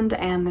background,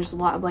 and there's a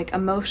lot of like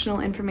emotional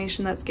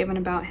information that's given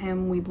about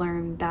him. We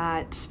learn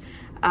that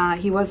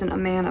he wasn't a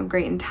man of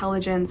great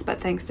intelligence,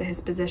 but thanks to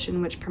his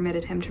position, which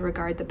permitted him to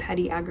regard the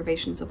petty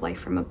aggravations of life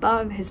from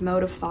above, his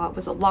mode of thought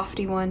was a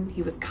lofty one.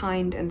 He was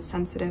kind and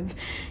sensitive,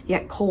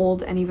 yet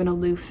cold and even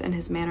aloof in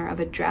his manner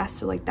of address.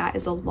 So like that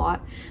is a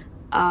lot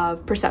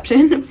of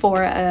perception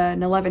for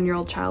an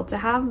 11-year-old child to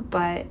have,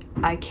 but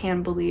I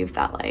can believe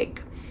that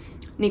like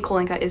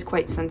Nikolenka is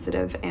quite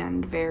sensitive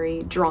and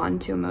very drawn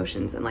to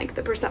emotions and like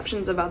the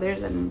perceptions of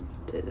others and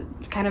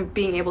kind of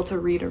being able to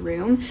read a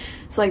room.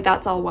 So like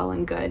that's all well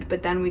and good,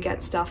 but then we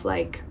get stuff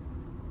like,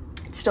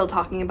 still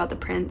talking about the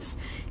prince,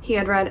 he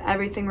had read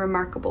everything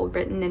remarkable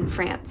written in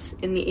France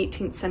in the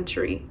 18th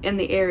century in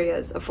the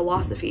areas of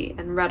philosophy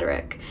and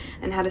rhetoric,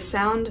 and had a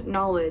sound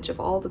knowledge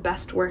of all the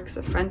best works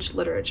of French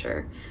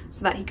literature,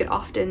 so that he could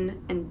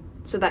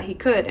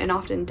and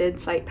often did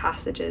cite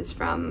passages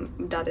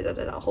from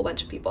a whole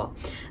bunch of people.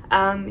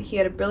 He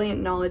had a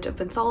brilliant knowledge of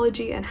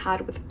mythology and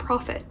had with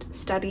profit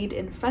studied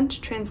in French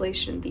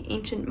translation the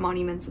ancient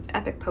monuments of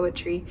epic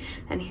poetry,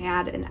 and he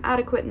had an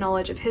adequate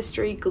knowledge of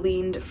history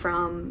gleaned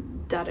from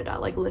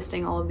like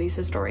listing all of these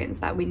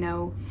historians that we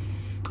know,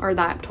 or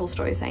that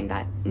Tolstoy is saying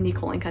that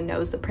Nikolenka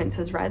knows the prince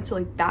has read. So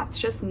like that's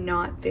just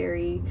not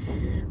very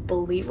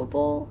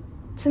believable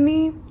to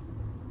me,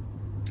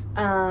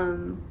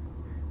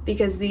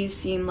 because these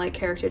seem like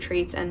character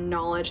traits and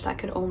knowledge that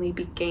could only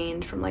be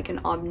gained from like an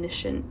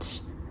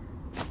omniscient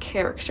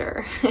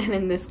character, and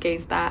in this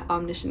case that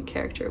omniscient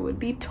character would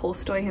be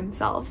Tolstoy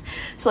himself.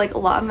 So like a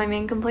lot of my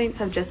main complaints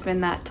have just been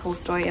that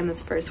Tolstoy in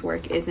this first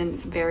work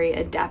isn't very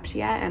adept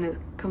yet, and is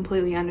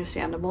completely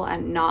understandable,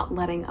 and not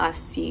letting us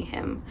see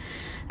him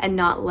and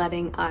not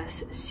letting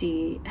us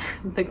see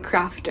the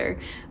crafter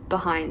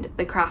behind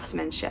the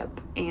craftsmanship.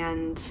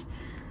 And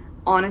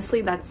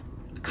honestly, that's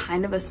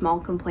kind of a small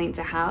complaint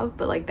to have,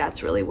 but like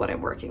that's really what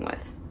I'm working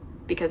with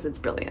because it's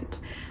brilliant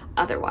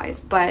otherwise.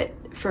 But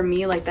for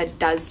me, like that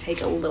does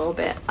take a little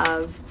bit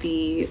of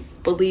the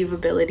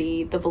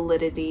believability, the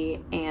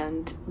validity,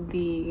 and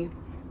the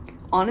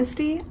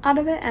honesty out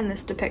of it and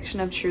this depiction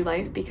of true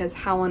life, because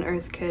how on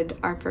earth could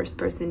our first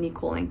person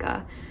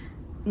Nikolenka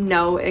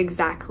know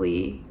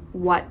exactly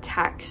what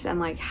text and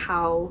like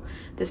how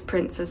this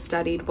prince has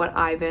studied what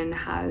Ivan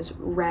has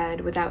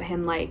read without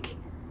him like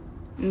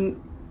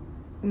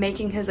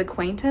making his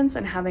acquaintance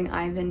and having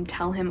Ivan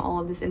tell him all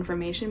of this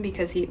information,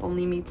 because he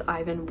only meets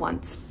Ivan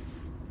once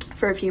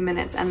for a few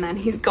minutes and then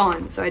he's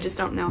gone. So I just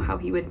don't know how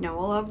he would know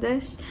all of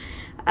this.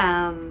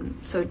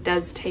 So it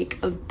does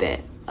take a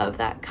bit of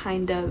that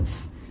kind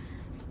of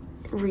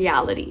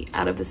reality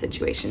out of the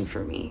situation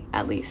for me,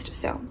 at least.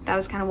 So that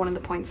is kind of one of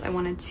the points I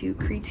wanted to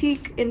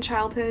critique in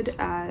Childhood.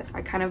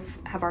 I kind of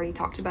have already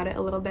talked about it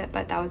a little bit,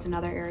 but that was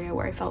another area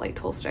where I felt like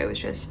Tolstoy was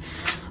just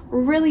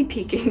really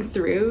peeking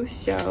through.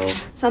 So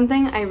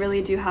something I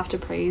really do have to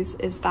praise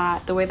is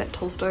that the way that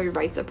Tolstoy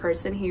writes a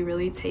person, he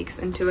really takes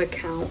into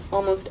account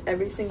almost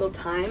every single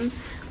time,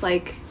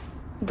 like,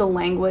 the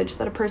language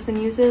that a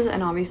person uses,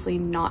 and obviously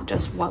not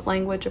just what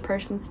language a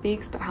person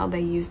speaks, but how they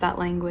use that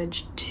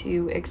language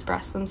to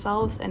express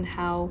themselves, and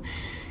how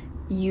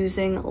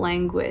using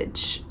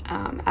language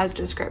as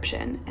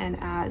description and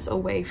as a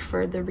way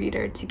for the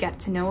reader to get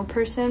to know a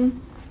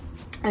person,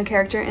 a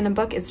character in a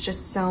book, it's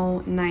just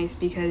so nice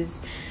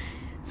because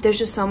there's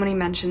just so many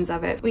mentions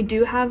of it. We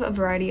do have a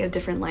variety of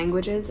different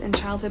languages in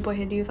Childhood,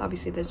 Boyhood, Youth.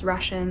 Obviously there's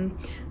Russian,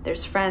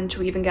 there's French.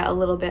 We even get a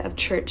little bit of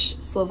Church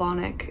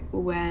Slavonic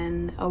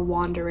when a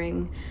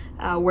wandering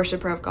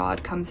worshiper of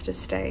God comes to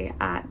stay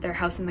at their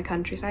house in the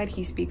countryside.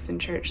 He speaks in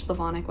Church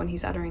Slavonic when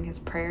he's uttering his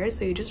prayers.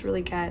 So you just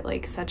really get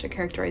like such a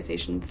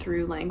characterization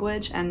through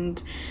language,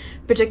 and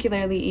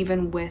particularly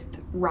even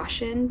with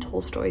Russian,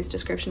 Tolstoy's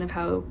description of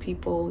how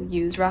people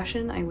use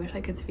Russian. I wish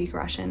I could speak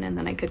Russian and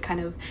then I could kind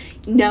of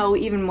know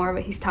even more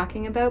what he's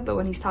talking about. But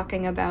when he's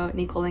talking about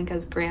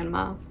Nikolenka's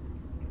grandma,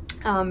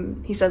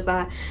 he says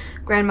that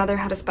grandmother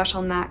had a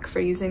special knack for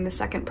using the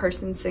second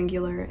person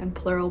singular and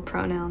plural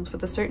pronouns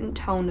with a certain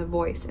tone of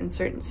voice in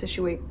certain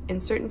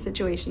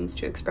situations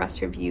to express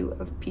her view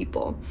of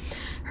people.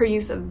 Her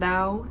use of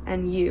thou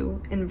and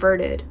you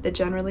inverted the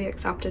generally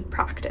accepted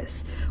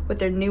practice, with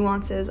their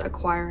nuances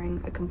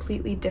acquiring a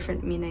completely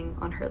different meaning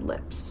on her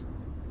lips.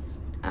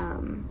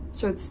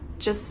 So it's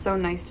just so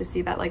nice to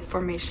see that like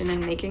formation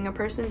in making a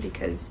person,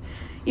 because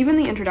even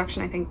the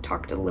introduction I think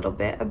talked a little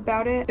bit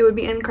about it. It would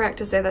be incorrect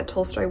to say that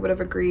Tolstoy would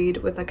have agreed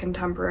with a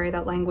contemporary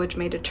that language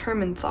may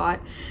determine thought,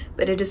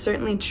 but it is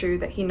certainly true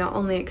that he not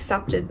only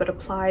accepted but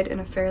applied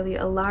in a fairly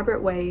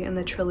elaborate way in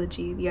the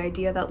trilogy the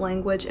idea that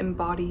language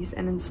embodies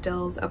and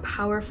instills a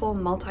powerful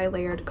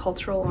multi-layered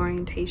cultural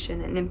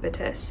orientation and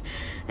impetus,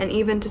 and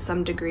even to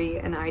some degree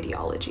an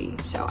ideology.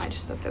 So I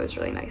just thought that was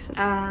really nice.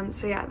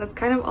 So yeah, that's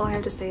kind of all I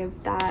have to say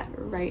of that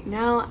right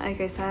now.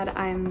 Like I said,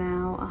 I am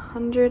now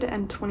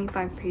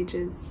 125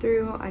 pages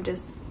through. I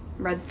just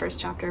read the first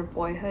chapter of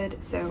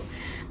Boyhood, so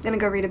I'm gonna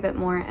go read a bit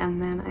more,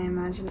 and then I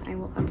imagine I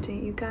will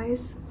update you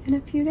guys in a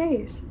few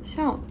days.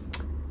 So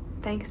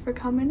thanks for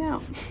coming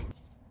out.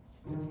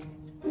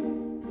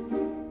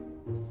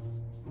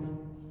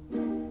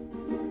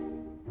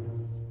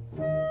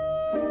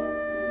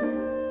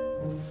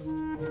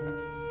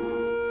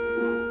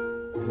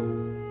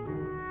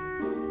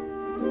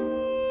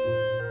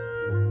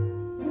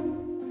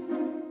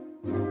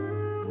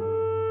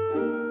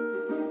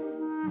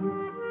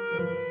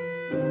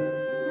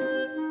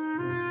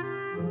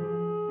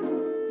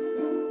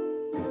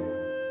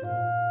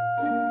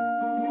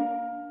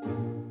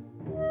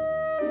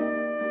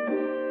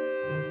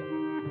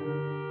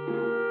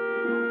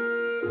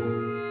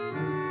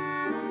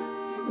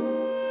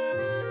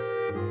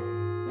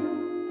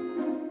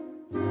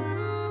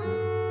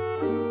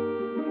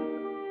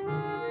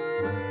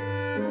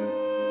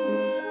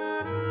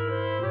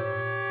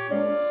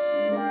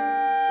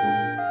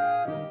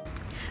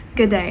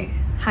 Good day.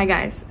 Hi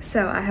guys.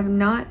 So I have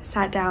not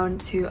sat down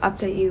to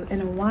update you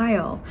in a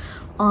while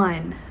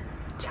on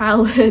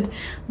Childhood,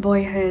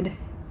 Boyhood,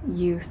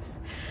 Youth,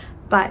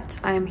 but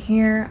I am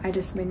here. I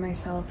just made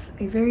myself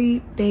a very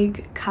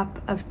big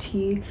cup of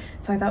tea,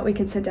 so I thought we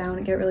could sit down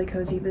and get really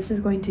cozy. This is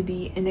going to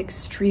be an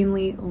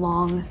extremely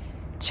long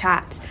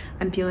chat.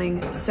 I'm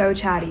feeling so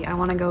chatty. I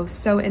want to go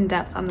so in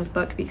depth on this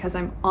book because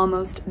I'm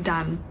almost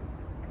done.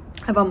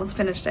 I've almost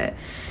finished it.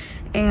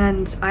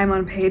 And I'm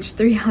on page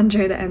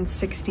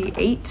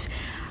 368.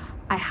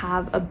 I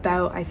have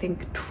about, I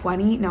think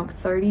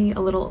 30, a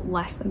little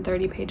less than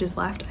 30 pages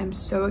left. I'm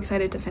so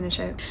excited to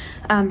finish it.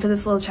 For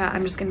this little chat,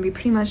 I'm just gonna be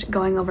pretty much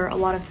going over a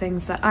lot of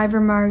things that I've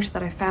remarked,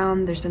 that I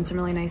found. There's been some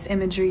really nice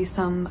imagery,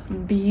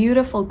 some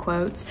beautiful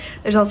quotes.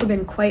 There's also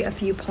been quite a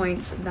few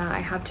points that I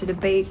have to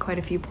debate, quite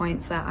a few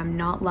points that I'm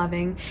not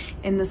loving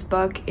in this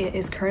book. It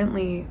is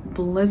currently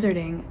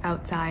blizzarding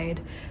outside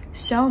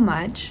so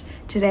much.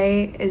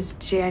 Today is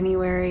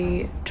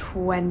January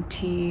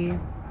 27th,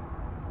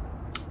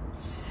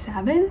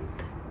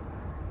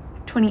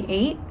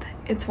 28th.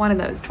 It's one of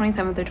those,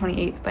 27th or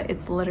 28th, but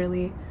it's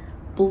literally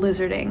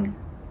blizzarding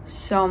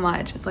so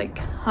much. It's like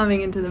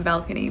coming into the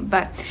balcony.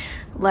 But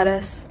let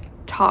us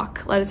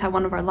talk. Let us have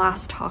one of our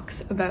last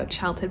talks about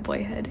childhood,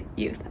 boyhood,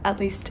 youth, at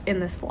least in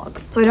this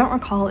vlog. So I don't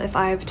recall if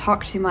I've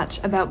talked too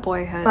much about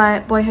Boyhood,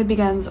 but Boyhood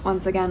begins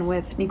once again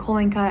with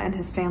Nikolenka and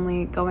his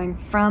family going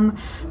from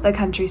the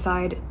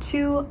countryside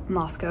to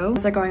Moscow.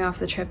 As they're going off,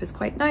 the trip is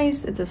quite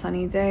nice. It's a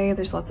sunny day.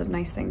 There's lots of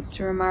nice things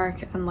to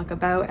remark and look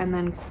about, and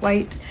then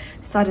quite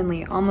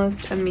suddenly,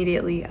 almost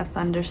immediately, a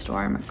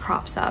thunderstorm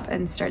crops up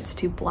and starts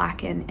to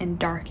blacken and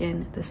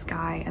darken the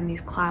sky, and these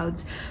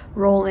clouds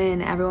roll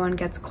in. Everyone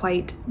gets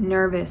quite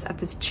nervous at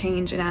this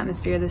change in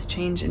atmosphere, this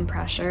change in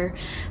pressure.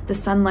 The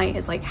sunlight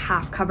is like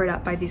half covered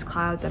up by these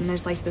clouds, and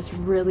there's like this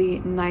really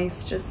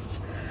nice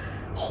just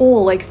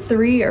whole like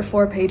 3 or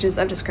 4 pages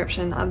of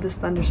description of this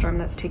thunderstorm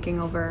that's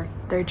taking over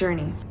their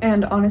journey.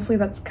 And honestly,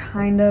 that's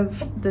kind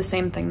of the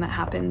same thing that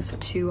happens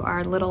to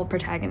our little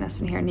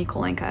protagonist in here,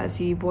 Nikolenka, as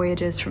he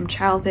voyages from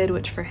childhood,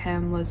 which for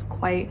him was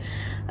quite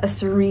a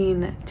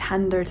serene,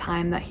 tender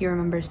time that he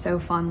remembers so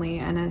fondly,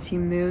 and as he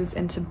moves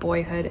into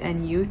boyhood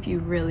and youth, you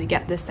really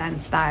get the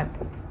sense that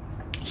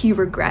he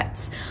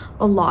regrets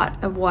a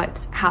lot of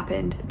what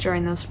happened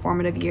during those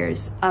formative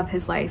years of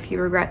his life. He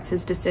regrets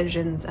his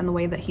decisions and the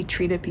way that he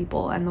treated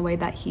people and the way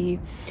that he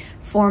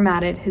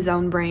formatted his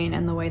own brain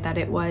and the way that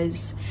it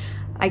was,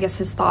 I guess,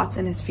 his thoughts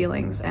and his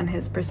feelings and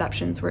his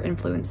perceptions were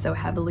influenced so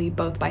heavily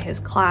both by his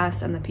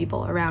class and the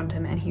people around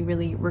him, and he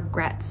really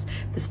regrets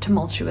this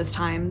tumultuous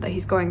time that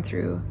he's going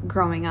through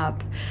growing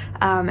up.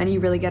 And you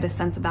really get a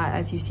sense of that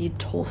as you see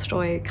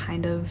Tolstoy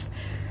kind of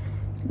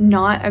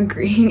not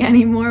agreeing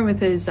anymore with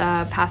his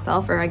past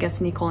self, or I guess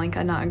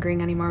Nikolenka not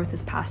agreeing anymore with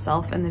his past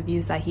self and the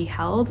views that he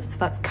held. So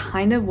that's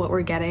kind of what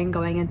we're getting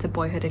going into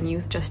Boyhood and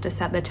Youth, just to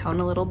set the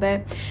tone a little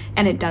bit.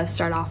 And it does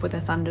start off with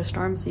a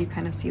thunderstorm, so you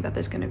kind of see that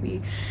there's going to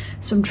be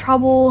some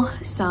trouble,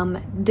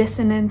 some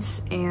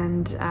dissonance,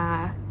 and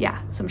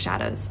yeah, some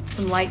shadows,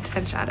 some light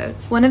and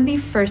shadows. One of the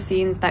first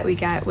scenes that we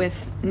get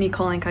with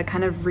Nikolenka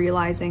kind of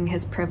realizing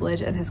his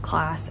privilege and his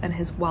class and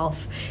his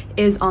wealth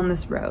is on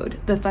this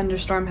road. The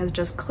thunderstorm has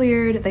just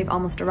cleared. They've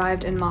almost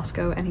arrived in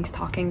Moscow, and he's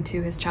talking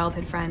to his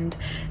childhood friend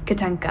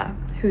Katenka,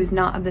 who's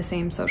not of the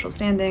same social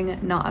standing,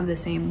 not of the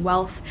same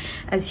wealth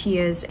as he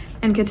is.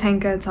 And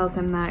Katenka tells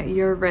him that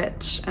you're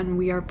rich and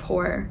we are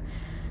poor.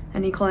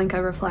 And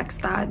Nikolenka reflects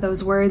that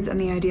those words and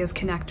the ideas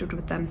connected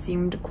with them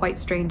seemed quite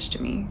strange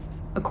to me.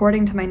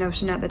 According to my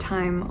notion at the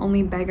time,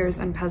 only beggars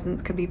and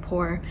peasants could be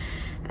poor,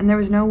 and there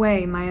was no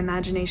way my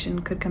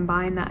imagination could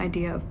combine that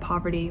idea of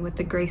poverty with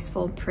the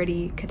graceful,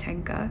 pretty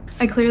Katenka.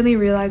 I clearly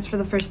realized for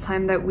the first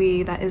time that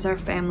we, that is our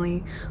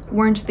family,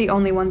 weren't the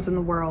only ones in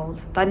the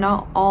world, that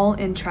not all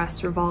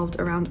interests revolved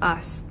around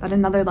us, that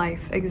another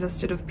life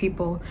existed of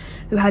people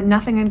who had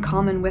nothing in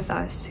common with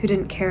us, who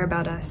didn't care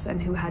about us,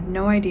 and who had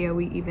no idea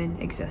we even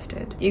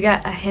existed. You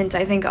get a hint,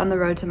 I think, on the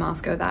road to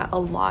Moscow that a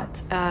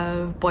lot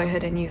of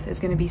Boyhood and Youth is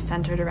going to be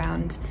centered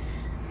around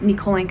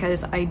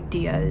Nikolenka's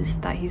ideas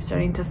that he's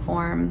starting to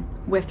form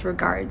with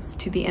regards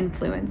to the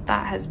influence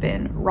that has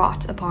been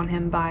wrought upon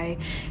him by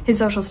his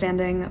social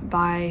standing,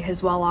 by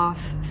his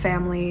well-off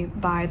family,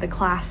 by the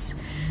class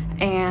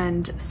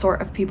and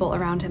sort of people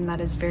around him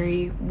that is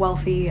very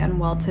wealthy and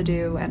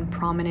well-to-do and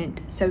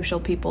prominent social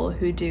people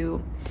who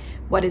do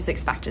what is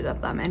expected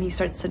of them. And he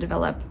starts to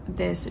develop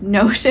this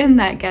notion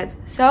that gets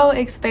so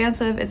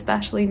expansive,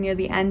 especially near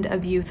the end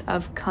of Youth,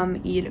 of comme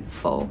il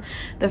faut,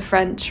 the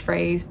French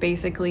phrase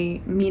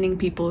basically meaning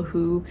people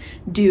who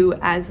do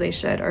as they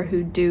should, or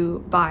who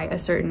do by a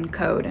certain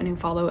code and who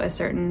follow a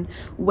certain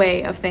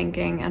way of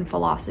thinking and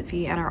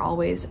philosophy and are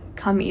always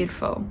comme il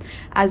faut,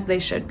 as they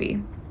should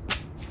be.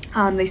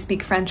 They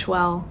speak French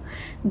well,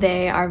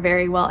 they are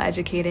very well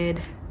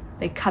educated,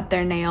 they cut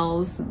their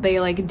nails,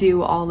 they like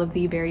do all of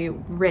the very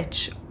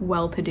rich,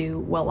 well-to-do,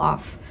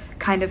 well-off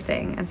kind of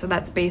thing. And so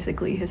that's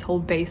basically his whole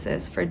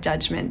basis for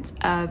judgment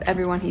of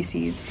everyone he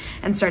sees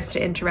and starts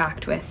to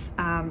interact with.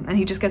 And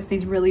he just gets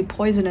these really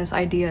poisonous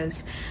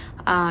ideas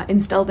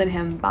instilled in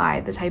him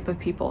by the type of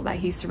people that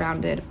he's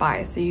surrounded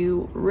by. So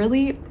you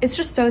really, it's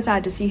just so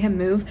sad to see him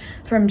move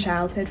from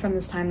childhood, from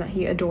this time that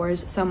he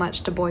adores so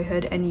much, to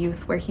boyhood and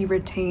youth, where he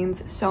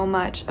retains so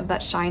much of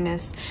that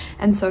shyness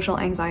and social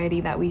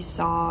anxiety that we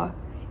saw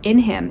in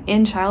him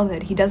in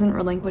childhood. He doesn't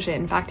relinquish it.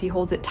 In fact, he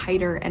holds it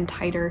tighter and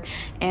tighter,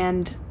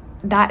 and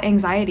that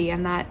anxiety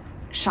and that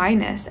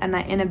shyness and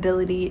that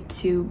inability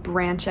to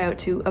branch out,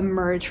 to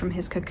emerge from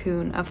his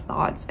cocoon of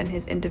thoughts and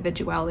his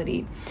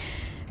individuality,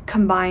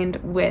 combined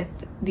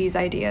with these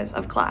ideas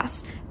of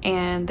class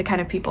and the kind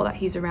of people that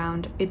he's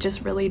around, it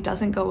just really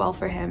doesn't go well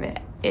for him.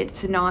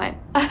 It's not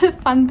a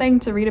fun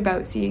thing to read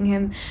about, seeing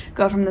him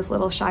go from this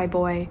little shy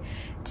boy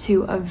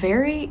to a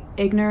very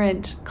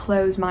ignorant,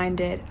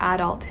 close-minded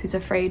adult who's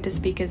afraid to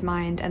speak his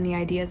mind, and the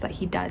ideas that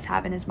he does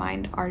have in his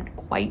mind are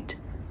quite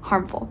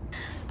harmful.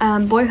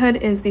 Boyhood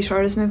is the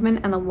shortest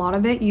movement, and a lot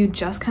of it you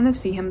just kind of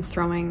see him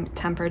throwing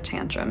temper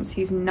tantrums.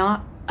 He's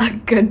not a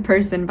good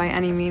person by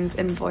any means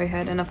in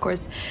Boyhood, and of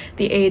course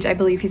the age, I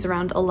believe he's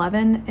around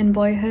 11 in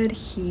Boyhood,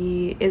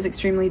 he is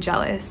extremely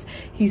jealous.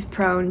 He's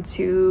prone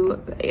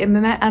to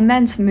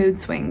immense mood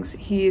swings.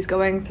 He's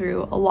going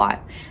through a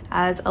lot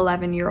as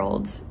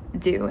 11-year-olds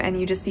do, and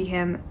you just see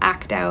him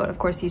act out. Of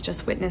course, he's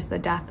just witnessed the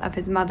death of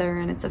his mother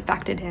and it's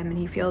affected him, and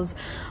he feels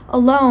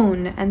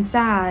alone and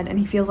sad, and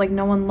he feels like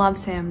no one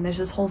loves him. There's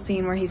this whole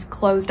scene where he's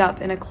closed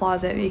up in a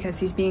closet because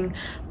he's being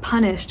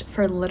punished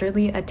for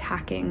literally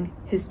attacking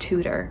his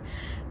tutor,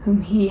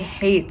 whom he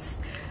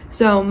hates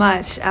so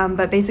much.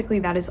 But basically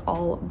that is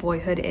all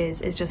Boyhood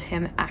is just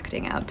him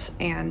acting out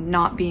and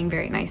not being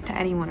very nice to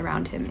anyone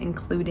around him,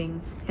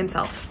 including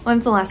himself. One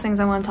of the last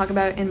things I want to talk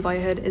about in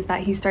Boyhood is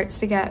that he starts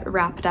to get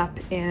wrapped up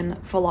in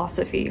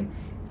philosophy.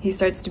 He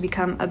starts to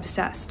become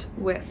obsessed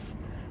with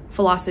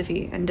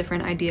philosophy and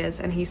different ideas,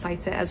 and he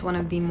cites it as one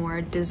of the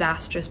more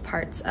disastrous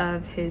parts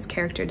of his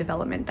character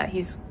development, that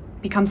he's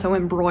become so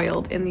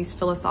embroiled in these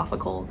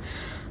philosophical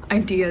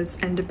ideas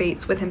and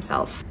debates with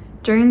himself.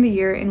 During the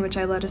year in which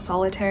I led a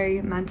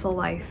solitary mental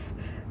life,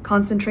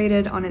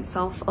 concentrated on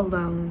itself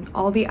alone,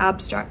 all the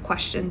abstract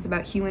questions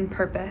about human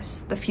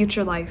purpose, the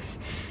future life,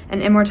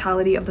 and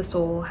immortality of the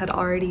soul had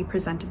already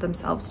presented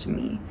themselves to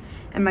me,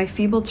 and my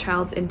feeble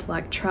child's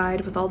intellect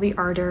tried with all the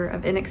ardor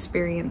of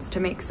inexperience to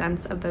make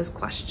sense of those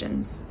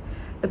questions,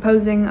 the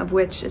posing of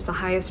which is the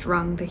highest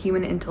rung the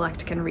human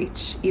intellect can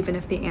reach, even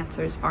if the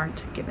answers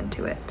aren't given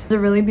to it. There's a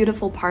really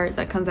beautiful part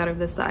that comes out of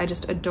this that I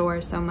just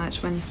adore so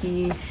much, when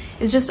he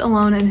is just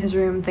alone in his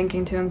room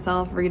thinking to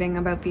himself, reading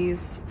about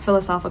these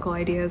philosophical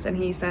ideas, and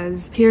he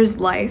says, "Here's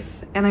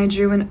life, and I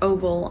drew an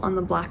oval on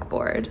the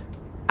blackboard.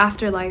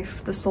 After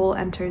life, the soul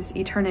enters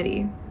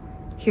eternity.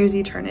 Here's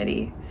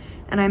eternity,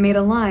 and I made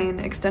a line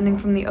extending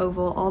from the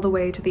oval all the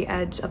way to the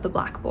edge of the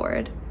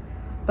blackboard.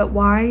 But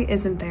why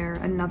isn't there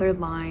another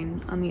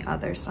line on the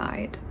other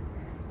side?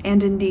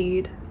 And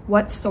indeed,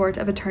 what sort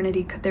of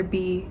eternity could there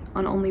be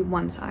on only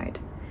one side?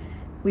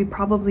 We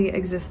probably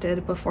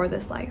existed before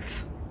this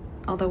life,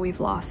 although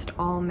we've lost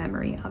all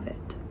memory of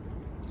it."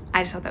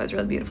 I just thought that was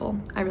really beautiful.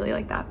 I really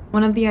like that.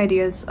 One of the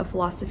ideas of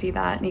philosophy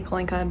that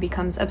Nikolenko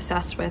becomes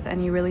obsessed with,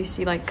 and you really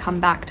see like come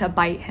back to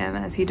bite him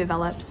as he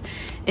develops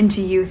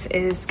into youth,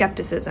 is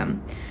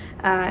skepticism.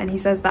 And he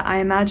says that I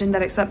imagined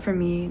that except for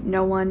me,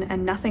 no one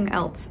and nothing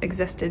else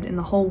existed in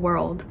the whole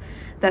world,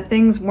 that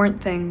things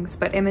weren't things,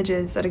 but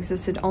images that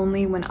existed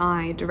only when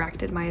I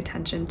directed my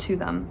attention to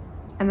them,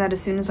 and that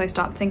as soon as I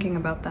stopped thinking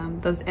about them,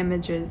 those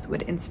images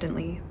would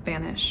instantly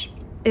vanish.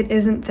 It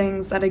isn't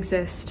things that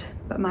exist,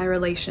 but my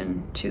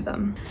relation to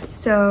them.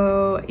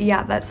 So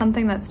yeah, that's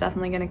something that's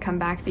definitely going to come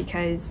back,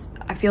 because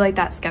I feel like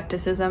that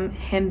skepticism,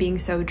 him being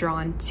so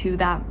drawn to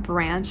that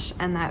branch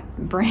and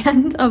that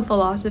brand of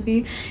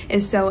philosophy,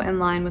 is so in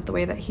line with the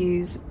way that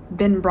he's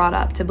been brought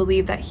up to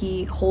believe that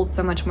he holds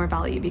so much more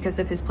value because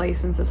of his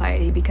place in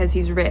society, because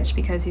he's rich,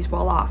 because he's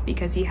well off,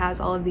 because he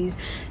has all of these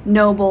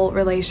noble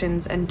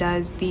relations and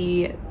does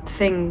the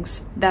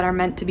things that are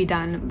meant to be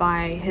done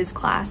by his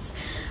class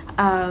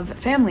of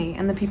family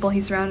and the people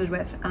he's surrounded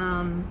with.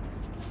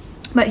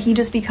 But he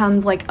just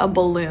becomes like a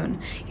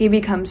balloon. He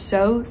becomes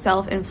so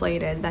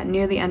self-inflated that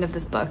near the end of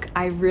this book,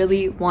 I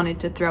really wanted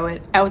to throw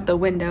it out the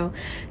window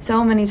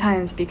so many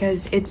times,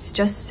 because it's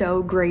just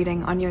so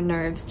grating on your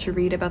nerves to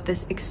read about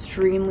this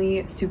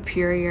extremely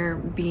superior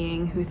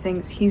being who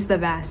thinks he's the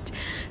best,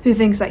 who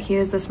thinks that he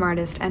is the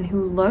smartest, and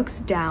who looks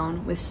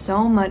down with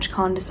so much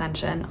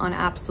condescension on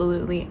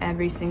absolutely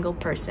every single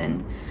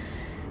person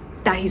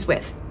that he's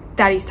with,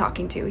 that he's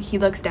talking to. He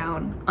looks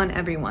down on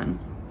everyone.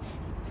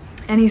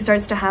 And he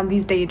starts to have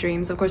these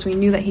daydreams. Of course, we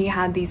knew that he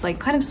had these like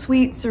kind of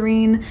sweet,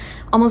 serene,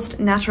 almost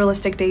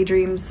naturalistic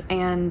daydreams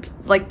and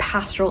like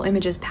pastoral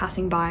images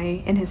passing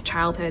by in his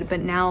childhood,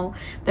 but now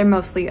they're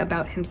mostly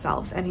about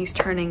himself, and he's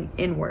turning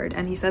inward.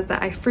 And he says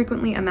that I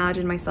frequently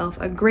imagined myself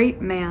a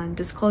great man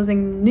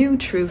disclosing new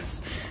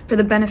truths for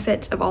the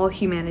benefit of all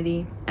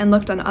humanity, and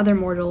looked on other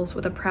mortals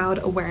with a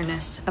proud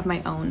awareness of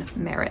my own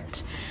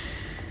merit.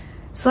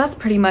 So that's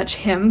pretty much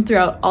him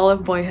throughout all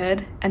of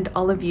Boyhood and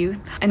all of youth.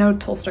 I know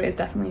Tolstoy is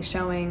definitely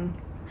showing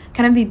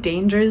kind of the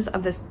dangers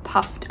of this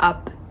puffed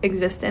up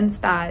existence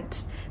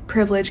that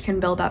privilege can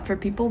build up for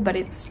people, but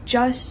it's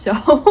just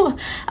so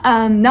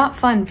not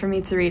fun for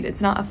me to read. It's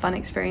not a fun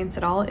experience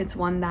at all. It's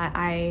one that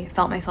I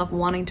felt myself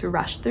wanting to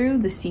rush through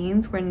the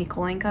scenes where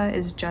Nikolenko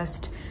is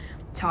just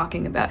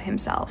talking about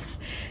himself.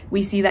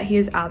 We see that he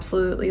has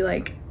absolutely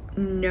like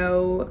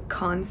no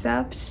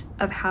concept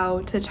of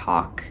how to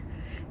talk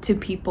to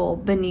people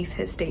beneath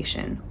his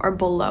station or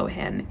below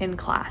him in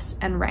class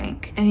and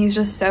rank. And he's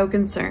just so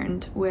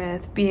concerned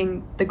with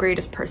being the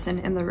greatest person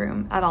in the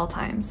room at all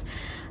times,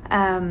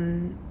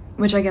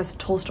 which I guess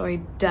Tolstoy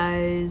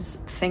does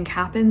think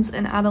happens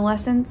in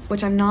adolescence,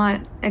 which I'm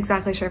not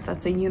exactly sure if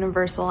that's a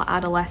universal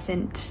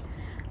adolescent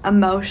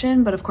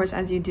emotion, but of course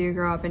as you do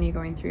grow up and you're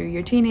going through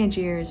your teenage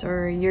years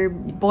or your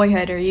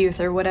boyhood or youth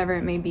or whatever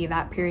it may be,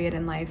 that period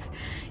in life,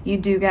 you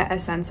do get a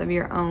sense of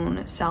your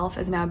own self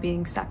as now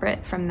being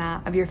separate from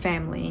that of your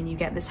family, and you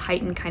get this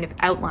heightened kind of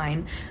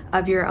outline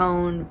of your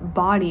own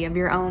body, of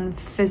your own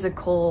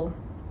physical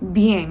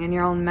being and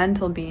your own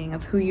mental being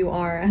of who you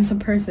are as a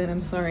person.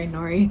 I'm sorry,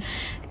 Nori.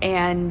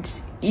 And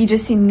you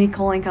just see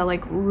Nikolenko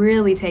like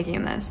really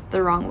taking this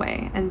the wrong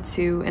way and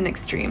to an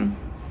extreme.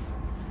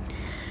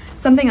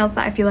 Something else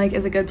that I feel like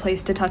is a good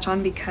place to touch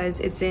on, because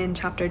it's in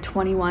chapter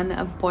 21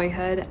 of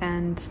Boyhood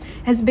and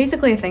is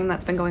basically a thing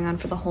that's been going on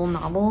for the whole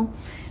novel.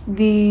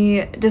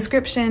 The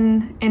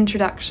description,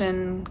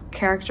 introduction,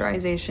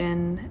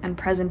 characterization, and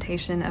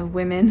presentation of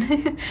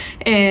women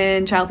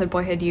in childhood,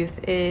 boyhood, youth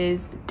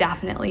is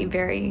definitely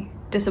very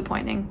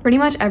disappointing. Pretty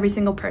much every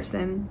single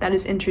person that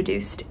is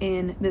introduced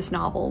in this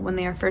novel, when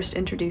they are first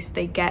introduced,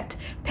 they get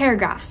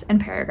paragraphs and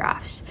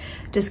paragraphs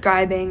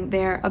describing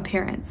their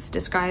appearance,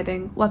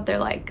 describing what they're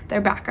like, their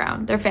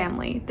background, their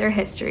family, their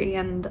history,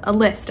 and a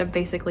list of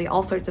basically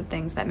all sorts of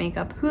things that make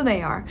up who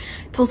they are.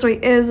 Tolstoy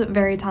is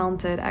very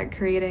talented at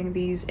creating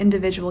these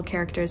individual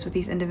characters with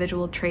these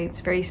individual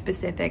traits, very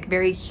specific,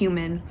 very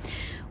human.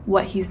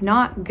 What he's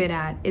not good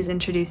at is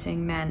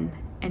introducing men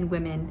and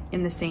women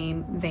in the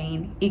same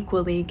vein,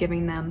 equally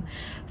giving them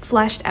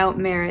fleshed out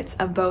merits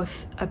of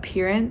both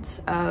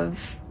appearance,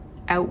 of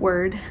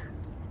outward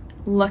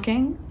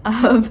looking,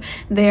 of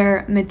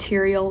their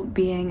material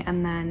being,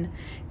 and then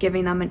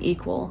giving them an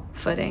equal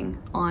footing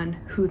on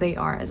who they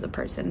are as a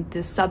person,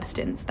 the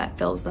substance that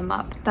fills them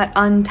up, that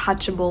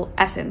untouchable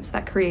essence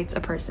that creates a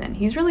person.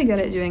 He's really good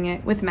at doing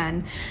it with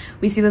men.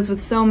 We see this with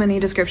so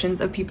many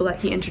descriptions of people that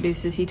he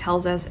introduces. He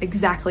tells us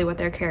exactly what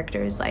their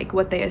character is like,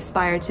 what they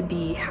aspire to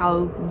be,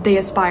 how they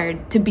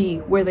aspired to be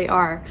where they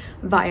are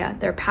via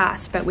their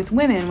past. But with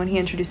women, when he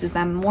introduces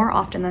them, more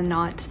often than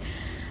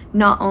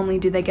not only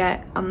do they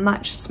get a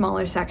much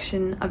smaller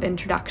section of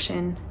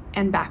introduction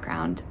and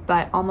background,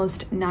 but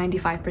almost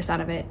 95%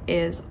 of it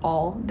is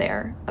all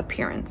their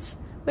appearance,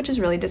 which is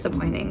really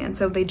disappointing. And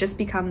so they just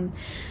become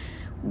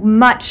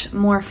much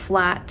more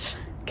flat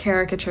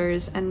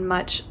caricatures and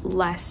much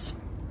less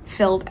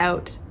filled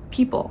out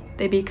people.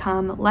 They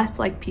become less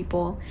like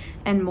people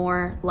and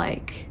more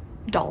like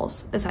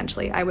dolls,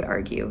 essentially, I would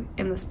argue,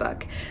 in this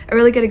book. A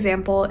really good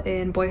example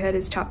in Boyhood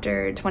is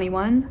chapter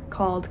 21,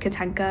 called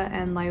Katenka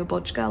and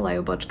Lyobochka.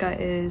 Lyobochka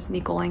is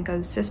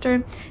Nikolenka's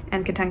sister,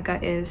 and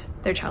Katenka is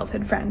their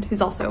childhood friend,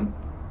 who's also,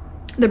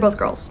 they're both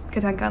girls,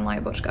 Katenka and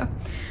Lyobochka.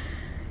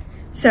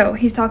 So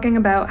he's talking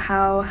about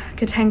how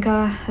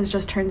Katenka has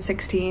just turned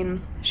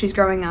 16, she's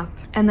growing up,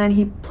 and then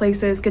he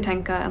places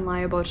Katenka and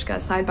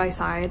Lyobochka side by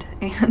side,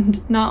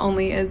 and not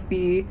only is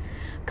the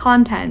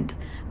content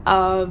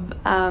of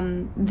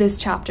this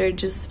chapter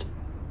just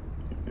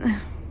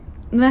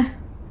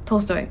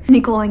Tolstoy.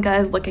 Nikolenka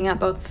is looking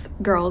at both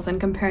girls and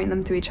comparing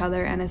them to each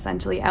other and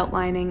essentially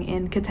outlining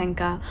in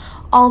Katenka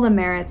all the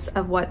merits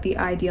of what the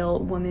ideal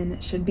woman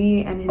should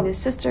be, and in his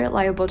sister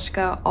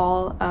Lyobochka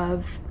all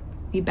of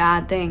the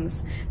bad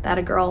things that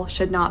a girl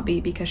should not be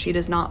because she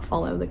does not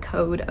follow the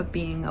code of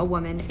being a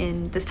woman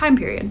in this time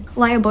period.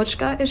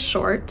 Lyobochka is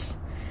short,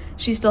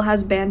 she still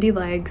has bandy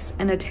legs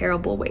and a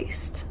terrible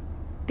waist.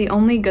 The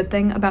only good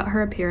thing about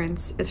her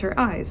appearance is her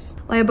eyes.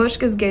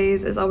 Lyobochka's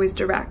gaze is always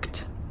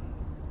direct,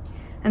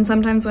 and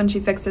sometimes when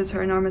she fixes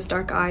her enormous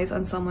dark eyes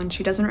on someone,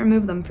 she doesn't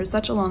remove them for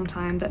such a long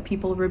time that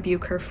people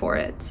rebuke her for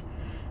it.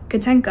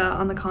 Katenka,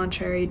 on the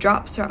contrary,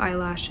 drops her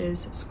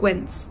eyelashes,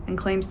 squints, and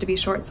claims to be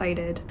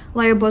short-sighted.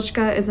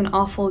 Lyobochka is an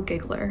awful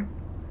giggler.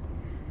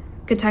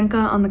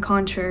 Katenka, on the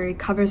contrary,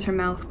 covers her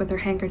mouth with her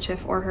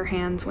handkerchief or her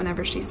hands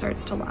whenever she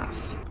starts to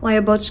laugh.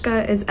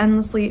 Lyobochka is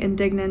endlessly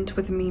indignant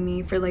with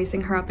Mimi for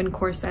lacing her up in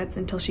corsets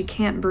until she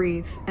can't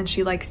breathe, and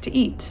she likes to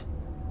eat.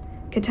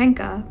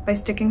 Katenka, by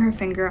sticking her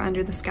finger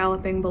under the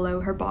scalloping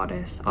below her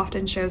bodice,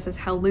 often shows us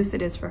how loose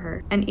it is for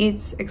her, and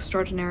eats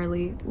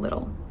extraordinarily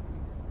little.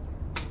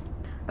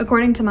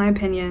 According to my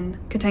opinion,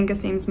 Katenka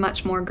seems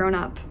much more grown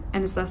up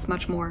and is thus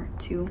much more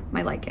to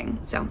my liking.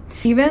 So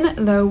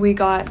even though we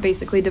got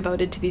basically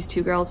devoted to these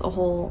two girls a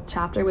whole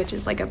chapter, which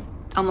is like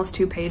almost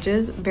 2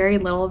 pages, very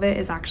little of it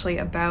is actually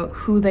about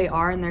who they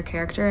are and their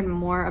character, and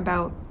more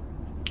about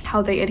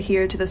how they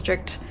adhere to the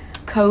strict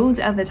codes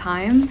at the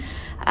time.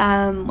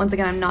 Once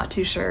again, I'm not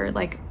too sure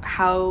like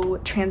how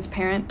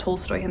transparent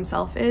Tolstoy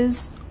himself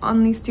is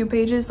on these 2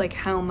 pages, like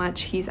how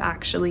much he's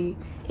actually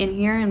in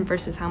here and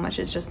versus how much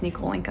is just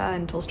Nikolenka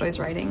and Tolstoy's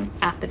writing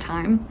at the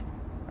time.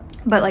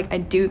 But like I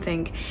do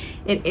think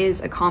it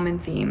is a common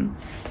theme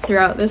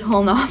throughout this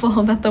whole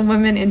novel that the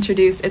women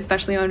introduced,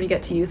 especially when we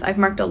get to youth. I've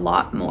marked a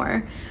lot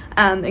more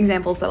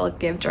examples that I'll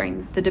give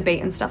during the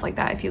debate and stuff like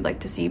that if you'd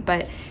like to see,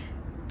 but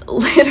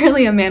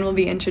literally a man will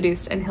be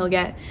introduced and he'll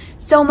get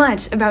so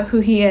much about who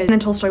he is, and then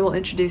Tolstoy will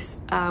introduce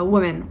a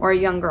woman or a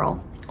young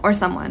girl or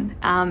someone,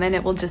 and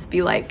it will just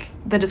be like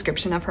the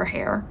description of her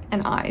hair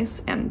and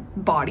eyes and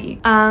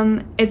body.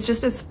 It's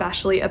just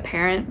especially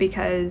apparent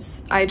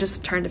because I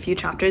just turned a few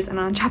chapters, and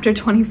on chapter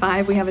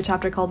 25 we have a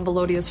chapter called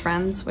Volodya's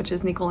Friends, which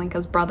is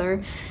Nikolenka's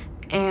brother,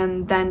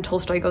 and then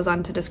Tolstoy goes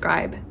on to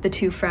describe the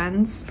 2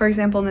 friends. For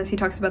example, in this he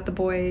talks about the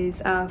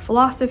boys'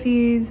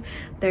 philosophies,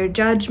 their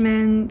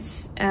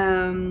judgments,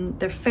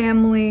 their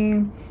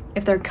family,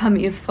 if they're comme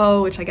il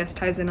faut, which I guess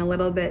ties in a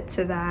little bit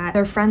to that,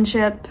 their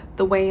friendship,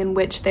 the way in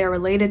which they are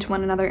related to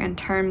one another in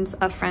terms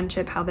of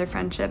friendship, how their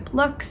friendship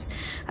looks,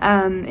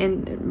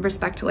 in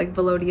respect to like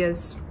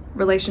Volodya's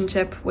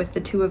relationship with the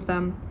 2 of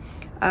them,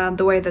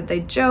 the way that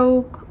they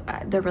joke,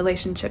 their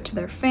relationship to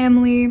their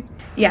family.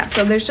 Yeah,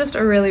 so there's just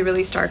a really,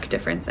 really stark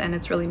difference, and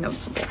it's really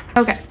noticeable.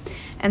 Okay,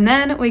 and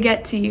then we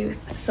get to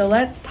youth. So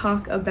let's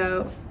talk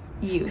about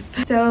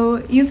youth.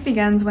 So youth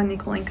begins when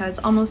Nikolenka is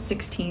almost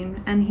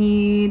 16, and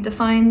he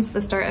defines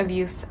the start of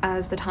youth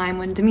as the time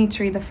when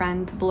Dmitri, the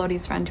friend,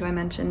 Volodya's friend who I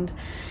mentioned,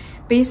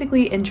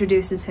 basically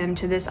introduces him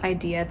to this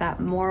idea that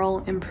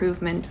moral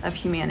improvement of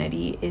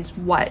humanity is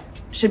what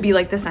should be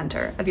like the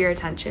center of your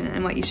attention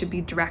and what you should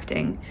be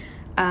directing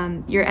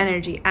your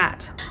energy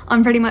at.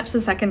 On pretty much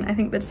the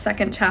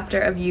second chapter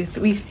of Youth,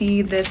 we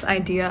see this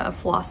idea of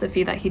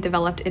philosophy that he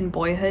developed in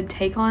Boyhood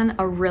take on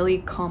a really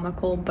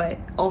comical but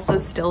also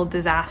still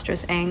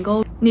disastrous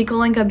angle.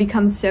 Nikolenka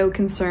becomes so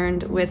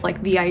concerned with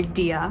like the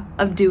idea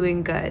of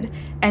doing good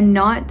and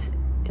not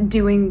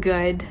doing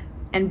good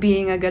and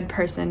being a good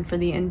person for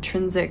the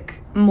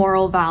intrinsic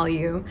moral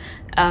value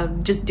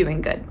of just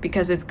doing good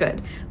because it's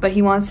good, but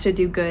he wants to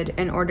do good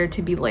in order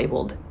to be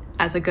labeled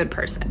as a good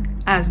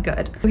person, as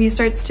good. He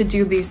starts to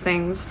do these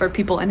things for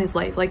people in his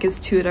life, like his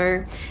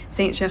tutor,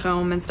 Saint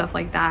Jerome and stuff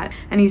like that.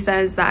 And he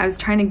says that I was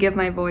trying to give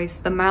my voice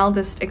the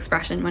mildest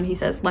expression when he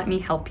says, "Let me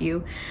help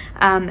you,"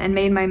 and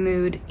made my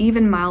mood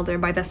even milder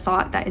by the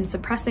thought that in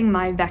suppressing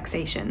my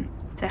vexation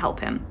to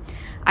help him,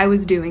 I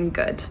was doing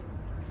good.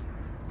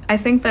 I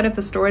think that if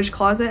the storage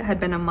closet had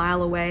been a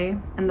mile away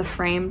and the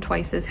frame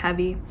twice as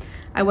heavy,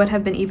 I would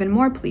have been even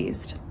more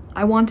pleased.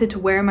 I wanted to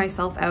wear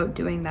myself out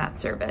doing that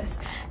service.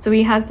 So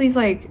he has these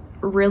like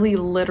really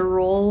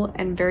literal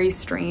and very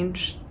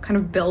strange kind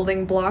of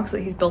building blocks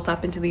that he's built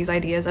up into these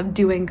ideas of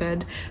doing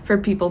good for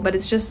people, but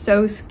it's just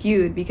so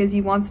skewed because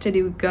he wants to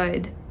do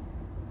good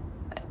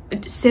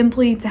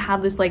simply to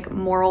have this like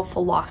moral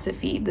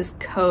philosophy, this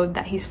code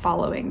that he's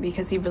following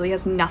because he really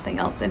has nothing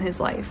else in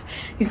his life.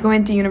 He's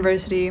going to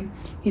university,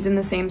 he's in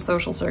the same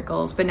social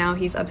circles, but now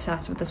he's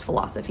obsessed with this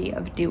philosophy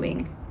of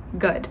doing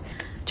good.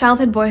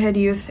 Childhood, Boyhood,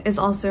 Youth is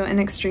also an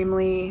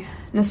extremely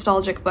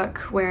nostalgic book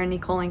where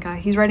Nikolenka,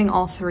 he's writing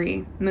all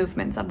three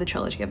movements of the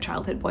trilogy of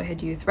Childhood,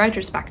 Boyhood, Youth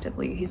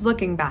retrospectively. He's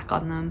looking back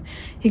on them.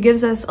 He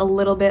gives us a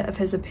little bit of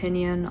his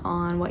opinion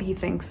on what he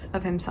thinks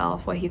of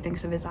himself, what he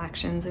thinks of his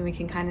actions, and we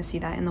can kind of see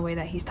that in the way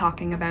that he's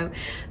talking about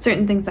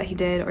certain things that he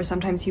did, or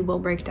sometimes he will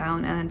break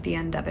down and at the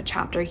end of a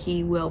chapter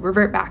he will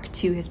revert back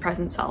to his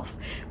present self,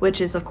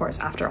 which is of course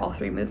after all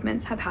three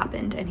movements have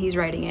happened, and he's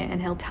writing it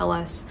and he'll tell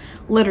us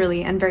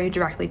literally and very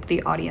directly to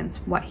the audience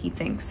what he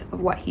thinks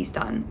of what he's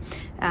done.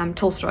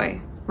 Tolstoy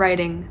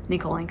writing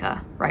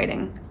Nikolenka,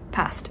 writing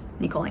past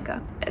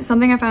Nikolenka.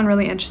 Something I found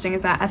really interesting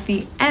is that at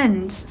the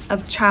end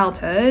of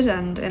Childhood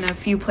and in a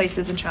few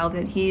places in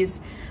Childhood, he's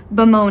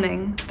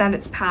bemoaning that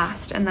it's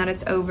past and that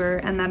it's over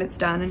and that it's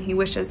done, and he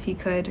wishes he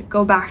could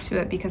go back to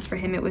it because for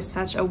him it was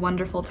such a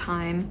wonderful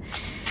time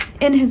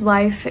in his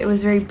life. It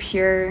was very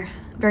pure,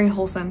 very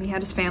wholesome. He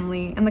had his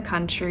family in the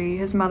country,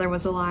 his mother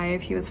was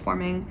alive, he was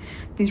forming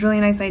these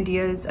really nice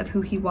ideas of who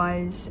he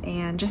was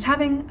and just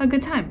having a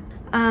good time.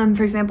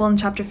 For example, in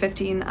chapter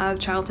 15 of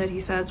Childhood, he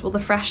says, "Will the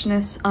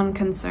freshness,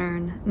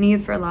 unconcern,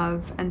 need for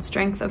love, and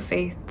strength of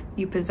faith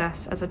you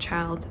possess as a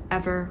child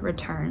ever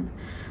return?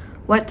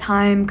 What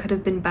time could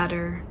have been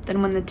better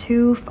than when the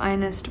two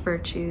finest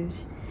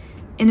virtues,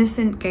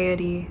 innocent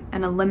gaiety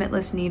and a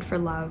limitless need for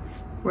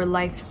love, were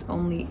life's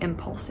only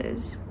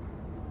impulses?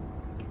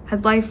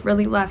 Has life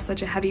really left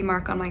such a heavy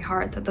mark on my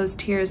heart that those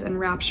tears and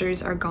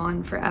raptures are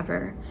gone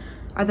forever?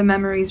 Are the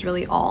memories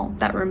really all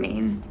that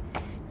remain?"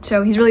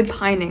 So he's really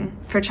pining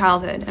for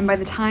childhood, and by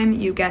the time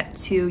you get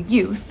to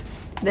youth,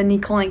 the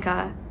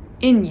Nikolenka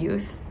in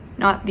youth,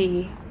 not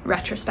the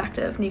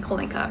retrospective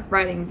Nikolenka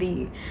writing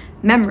the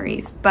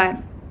memories, but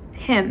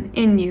him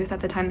in youth at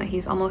the time that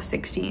he's almost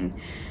 16,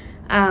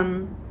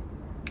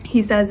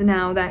 he says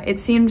now that it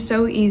seemed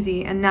so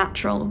easy and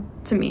natural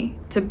to me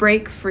to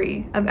break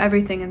free of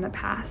everything in the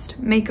past,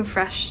 make a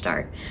fresh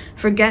start,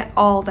 forget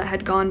all that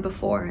had gone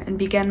before, and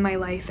begin my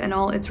life and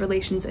all its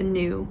relations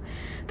anew,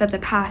 that the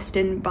past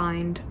didn't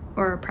bind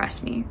or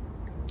oppress me.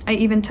 I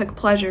even took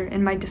pleasure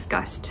in my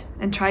disgust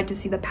and tried to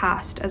see the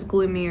past as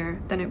gloomier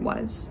than it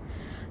was.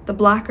 The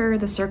blacker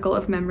the circle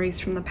of memories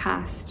from the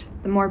past,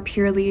 the more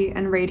purely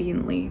and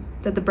radiantly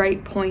did the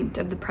bright point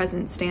of the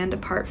present stand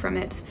apart from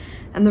it,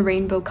 and the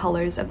rainbow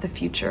colors of the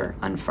future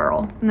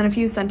unfurl. And then a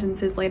few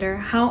sentences later,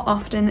 how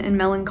often in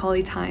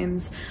melancholy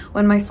times,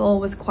 when my soul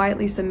was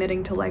quietly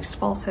submitting to life's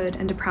falsehood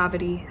and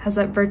depravity, has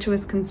that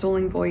virtuous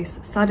consoling voice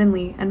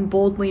suddenly and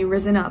boldly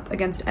risen up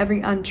against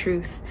every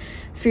untruth,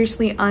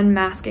 fiercely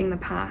unmasking the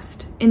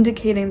past,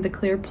 indicating the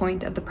clear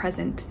point of the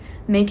present,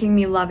 making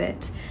me love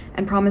it,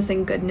 and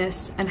promising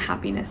goodness and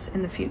happiness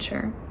in the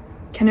future.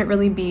 Can it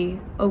really be,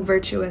 O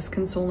virtuous,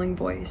 consoling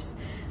voice,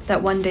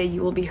 that one day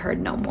you will be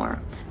heard no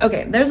more?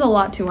 Okay, there's a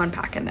lot to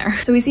unpack in there.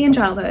 So we see in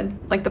Childhood,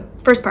 like the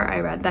first part I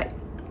read, that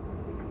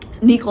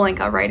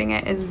Nikolenka writing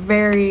it is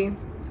very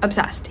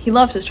obsessed. He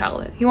loves his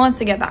childhood. He wants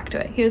to get back to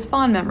it. He has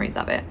fond memories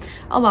of it.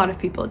 A lot of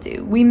people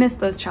do. We miss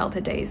those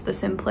childhood days, the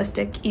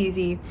simplistic,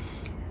 easy,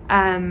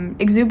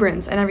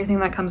 exuberance and everything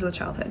that comes with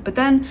childhood. But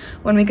then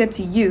when we get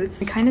to youth,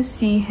 we kind of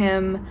see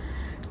him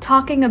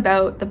talking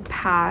about the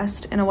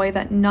past in a way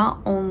that not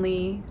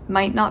only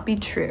might not be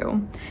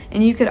true,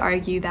 and you could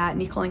argue that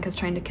Nicolenko's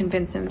trying to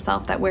convince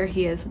himself that where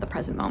he is at the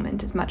present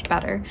moment is much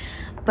better,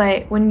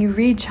 but when you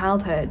read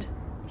Childhood,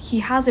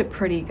 he has it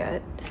pretty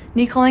good.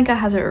 Nicolenko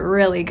has it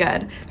really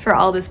good for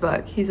all this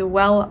book. He's a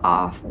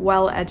well-off,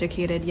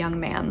 well-educated young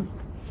man.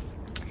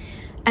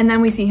 And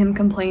then we see him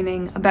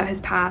complaining about his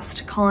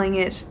past, calling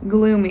it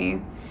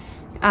gloomy,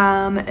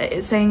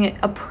 saying it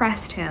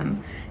oppressed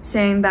him,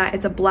 saying that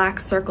it's a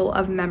black circle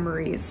of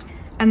memories,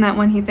 and that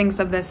when he thinks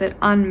of this, it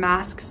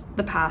unmasks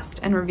the past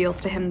and reveals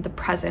to him the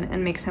present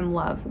and makes him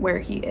love where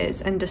he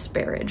is and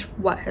disparage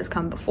what has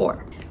come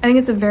before. I think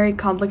it's a very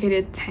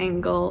complicated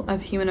tangle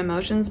of human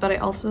emotions, but I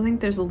also think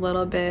there's a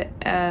little bit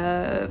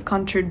of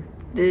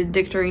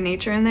contradictory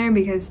nature in there,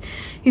 because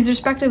he's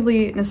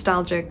respectively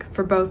nostalgic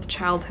for both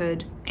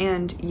childhood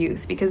and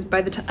youth, because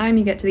by the time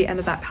you get to the end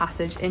of that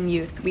passage in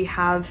Youth, we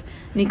have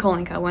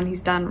Nicolenko when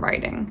he's done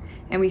writing,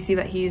 and we see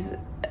that he's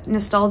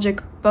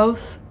nostalgic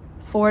both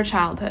for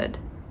childhood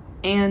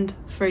and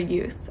for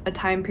youth, a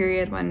time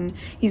period when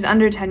he's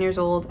under 10 years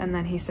old and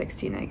then he's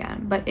 16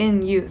 again. But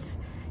in Youth,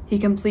 he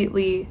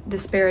completely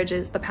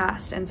disparages the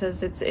past and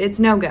says it's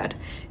no good,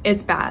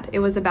 it's bad, it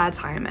was a bad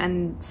time,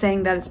 and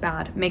saying that it's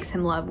bad makes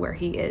him love where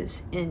he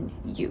is in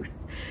youth.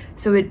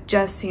 So it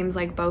just seems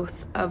like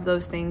both of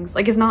those things,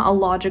 like, it's not a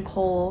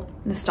logical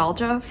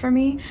nostalgia for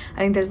me. I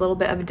think there's a little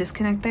bit of a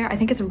disconnect there. I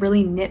think it's a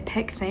really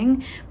nitpick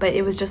thing, but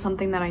it was just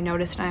something that I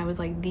noticed, and I was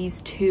like,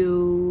 these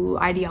two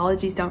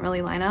ideologies don't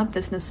really line up,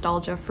 this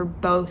nostalgia for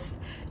both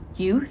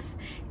youth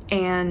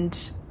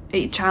and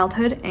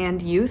childhood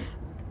and youth,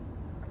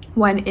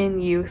 when in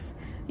Youth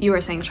you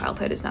are saying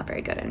childhood is not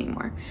very good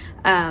anymore.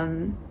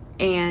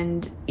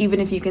 And even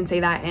if you can say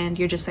that and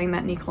you're just saying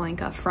that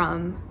Nicolenko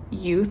from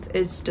Youth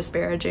is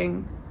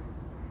disparaging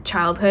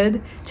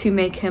childhood to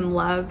make him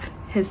love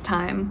his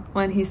time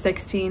when he's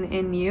 16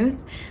 in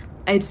Youth,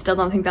 I still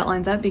don't think that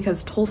lines up,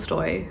 because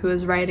Tolstoy, who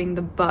is writing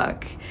the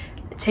book,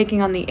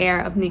 taking on the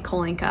air of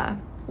Nicolenko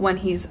when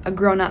he's a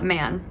grown-up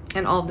man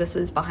and all of this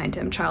is behind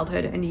him,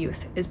 childhood and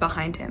youth is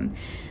behind him,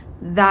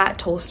 that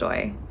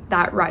Tolstoy,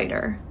 that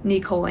writer,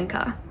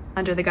 Nicolenko,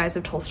 under the guise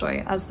of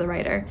Tolstoy as the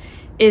writer,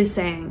 is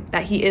saying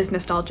that he is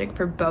nostalgic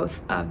for both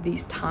of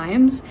these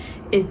times.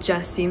 It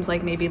just seems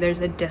like maybe there's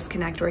a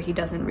disconnect where he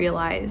doesn't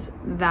realize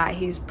that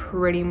he's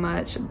pretty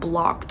much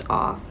blocked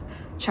off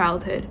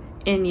childhood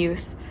in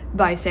Youth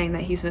by saying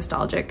that he's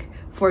nostalgic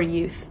for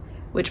youth,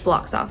 which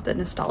blocks off the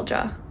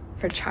nostalgia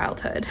for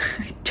childhood.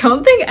 I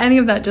don't think any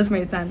of that just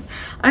made sense.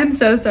 I'm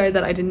so sorry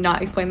that I did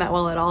not explain that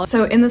well at all.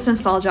 So in this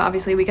nostalgia,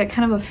 obviously, we get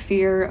kind of a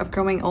fear of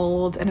growing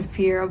old and a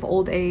fear of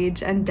old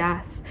age and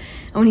death.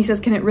 And when he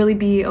says, can it really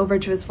be, over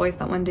to his voice,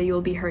 that one day you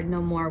will be heard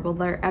no more? Will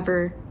there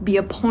ever be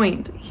a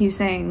point, he's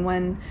saying,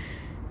 when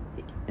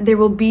there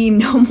will be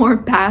no more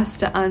past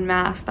to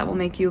unmask that will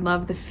make you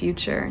love the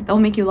future, that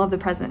will make you love the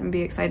present and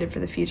be excited for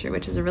the future,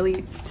 which is a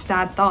really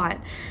sad thought.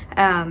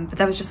 But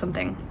that was just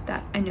something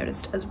that I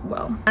noticed as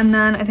well. And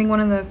then I think one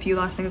of the few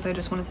last things I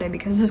just want to say,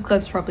 because this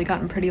clip's probably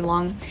gotten pretty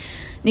long,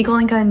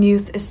 Nicolenko in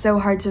Youth is so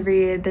hard to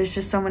read. There's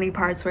just so many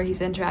parts where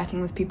he's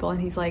interacting with people and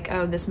he's like,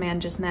 oh, this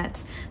man just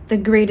met the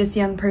greatest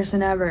young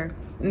person ever,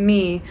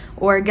 me,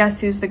 or guess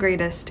who's the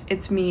greatest,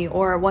 it's me,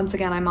 or once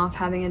again I'm off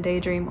having a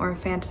daydream or a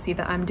fantasy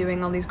that I'm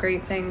doing all these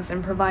great things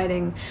and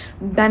providing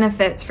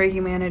benefits for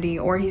humanity,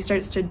 or he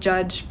starts to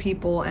judge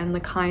people and the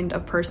kind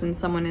of person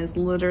someone is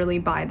literally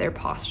by their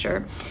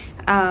posture.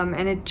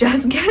 And it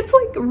just gets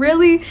like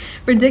really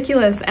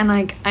ridiculous, and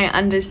like I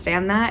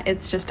understand that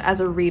it's just,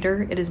 as a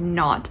reader, it is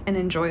not an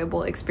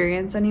enjoyable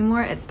experience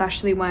anymore,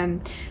 especially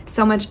when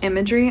so much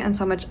imagery and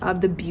so much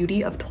of the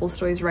beauty of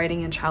Tolstoy's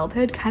writing in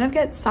childhood kind of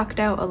gets sucked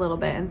out a little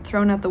bit and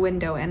thrown out the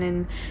window. And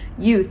in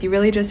Youth, you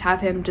really just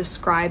have him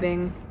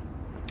describing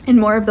in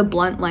more of the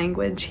blunt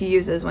language he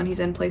uses when he's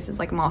in places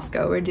like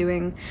Moscow or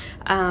doing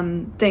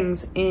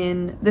things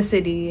in the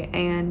city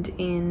and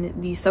in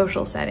the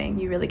social setting.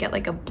 You really get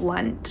like a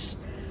blunt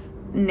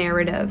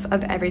narrative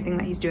of everything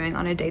that he's doing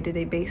on a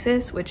day-to-day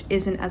basis, which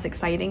isn't as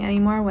exciting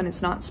anymore when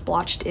it's not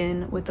splotched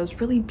in with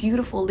those really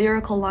beautiful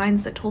lyrical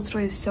lines that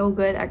Tolstoy is so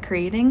good at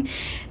creating,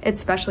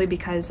 especially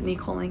because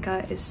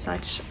Nicolenko is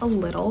such a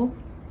little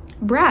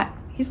brat.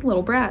 He's a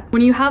little brat.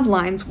 When you have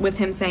lines with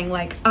him saying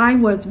like, I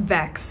was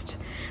vexed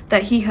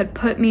that he had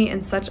put me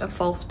in such a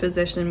false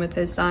position with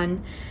his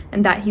son,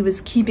 and that he was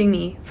keeping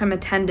me from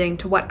attending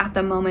to what at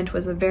the moment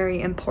was a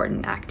very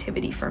important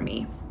activity for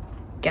me,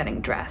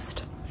 getting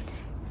dressed.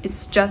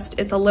 It's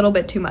a little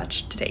bit too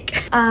much to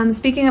take.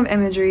 Speaking of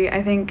imagery,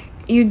 I think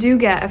you do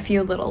get a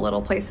few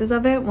little places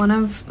of it. One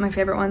of my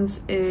favorite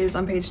ones is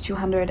on page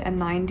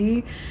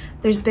 290.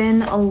 There's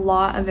been a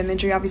lot of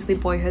imagery. Obviously,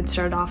 Boyhood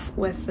started off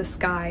with the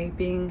sky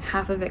being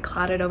half of it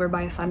clouded over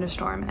by a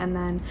thunderstorm, and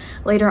then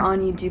later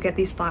on you do get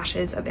these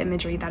flashes of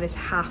imagery that is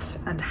half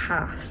and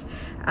half.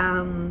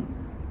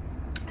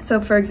 So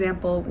for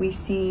example, we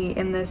see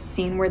in this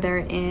scene where they're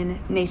in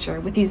nature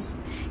with he's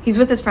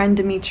with his friend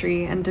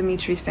Dimitri and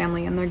Dimitri's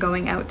family, and they're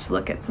going out to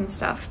look at some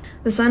stuff.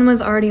 The sun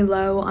was already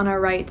low on our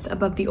right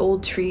above the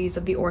old trees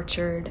of the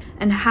orchard,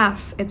 and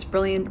half its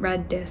brilliant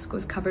red disk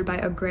was covered by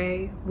a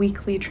gray,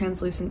 weakly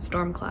translucent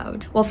storm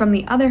cloud, while from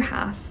the other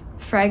half,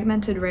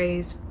 fragmented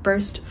rays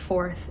burst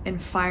forth in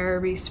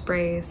fiery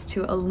sprays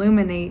to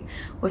illuminate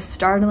with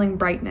startling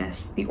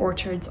brightness the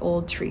orchard's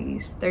old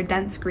trees, their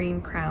dense green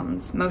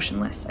crowns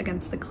motionless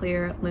against the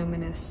clear,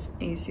 luminous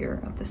azure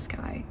of the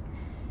sky.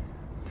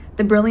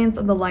 The brilliance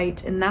of the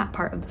light in that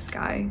part of the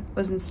sky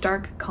was in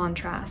stark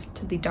contrast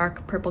to the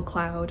dark purple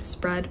cloud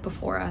spread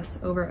before us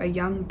over a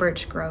young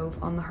birch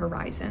grove on the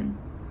horizon.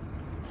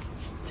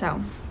 So,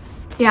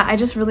 yeah, I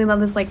just really love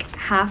this like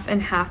half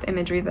and half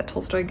imagery that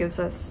Tolstoy gives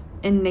us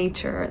in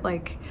nature,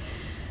 like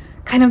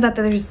kind of that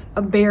there's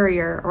a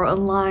barrier or a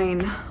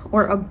line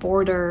or a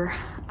border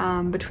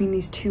between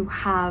these two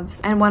halves,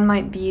 and one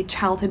might be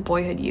childhood,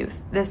 boyhood, youth,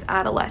 this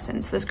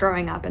adolescence, this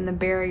growing up, and the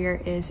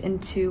barrier is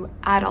into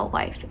adult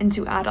life,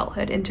 into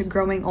adulthood, into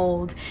growing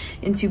old,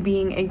 into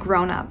being a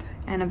grown-up,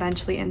 and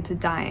eventually into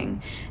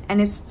dying.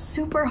 And it's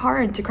super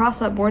hard to cross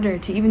that border,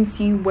 to even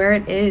see where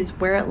it is,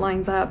 where it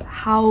lines up,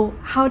 how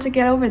to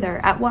get over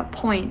there, at what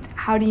point,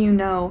 how do you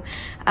know?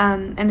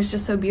 And it's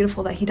just so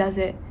beautiful that he does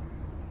it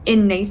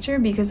in nature,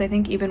 because I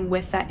think even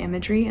with that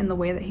imagery and the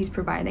way that he's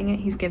providing it,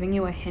 he's giving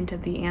you a hint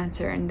of the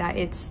answer, and that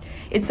it's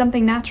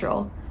something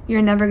natural.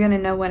 You're never going to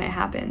know when it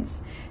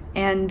happens.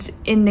 And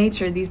in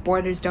nature, these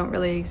borders don't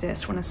really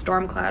exist. When a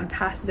storm cloud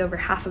passes over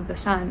half of the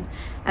sun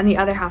and the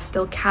other half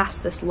still casts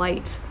this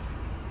light,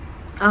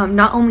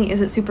 not only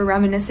is it super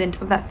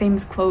reminiscent of that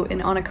famous quote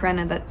in Anna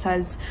Karenina that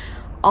says,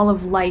 all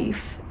of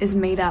life is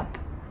made up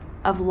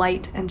of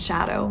light and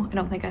shadow. I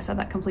don't think I said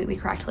that completely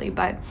correctly,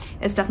 but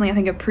it's definitely, I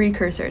think, a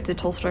precursor to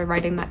Tolstoy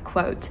writing that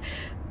quote.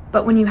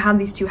 But when you have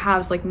these two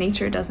halves, like,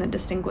 nature doesn't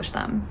distinguish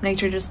them.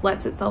 Nature just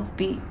lets itself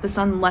be. The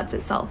sun lets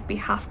itself be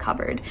half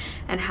covered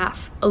and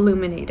half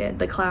illuminated.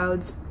 The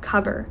clouds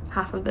cover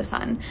half of the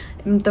sun.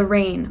 And the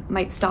rain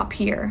might stop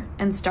here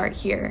and start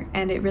here,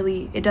 and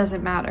it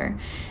doesn't matter.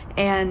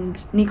 And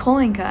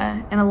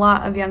Nikolenka and a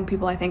lot of young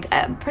people, I think,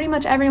 pretty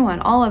much everyone,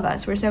 all of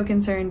us, we're so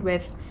concerned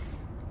with,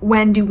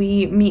 when do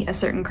we meet a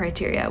certain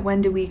criteria?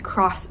 When do we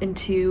cross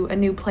into a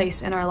new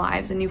place in our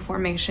lives, a new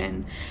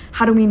formation?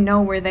 How do we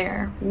know we're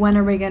there? When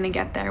are we going to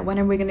get there? When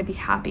are we going to be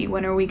happy?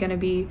 When are we going to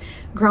be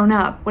grown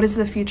up? What is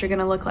the future going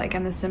to look like?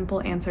 And the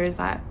simple answer is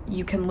that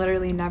you can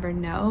literally never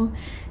know.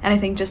 And I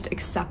think just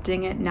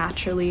accepting it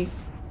naturally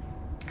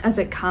as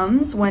it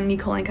comes, when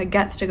Nikolenka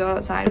gets to go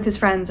outside with his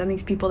friends and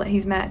these people that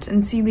he's met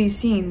and see these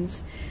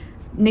scenes,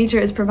 nature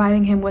is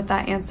providing him with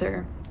that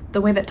answer. The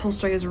way that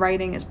Tolstoy is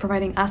writing is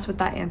providing us with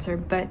that answer,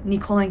 but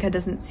Nikolenka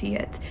doesn't see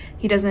it.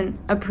 He doesn't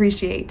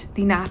appreciate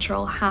the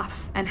natural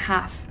half and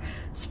half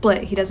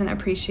split. He doesn't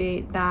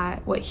appreciate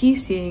that what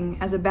he's seeing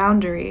as a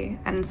boundary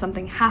and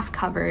something half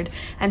covered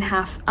and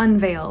half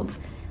unveiled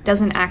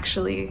doesn't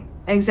actually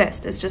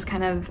exist. It's just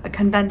kind of a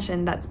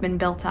convention that's been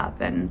built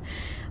up. And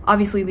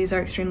obviously these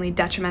are extremely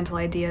detrimental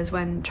ideas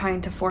when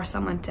trying to force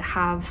someone to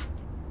have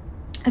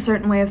a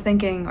certain way of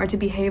thinking or to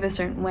behave a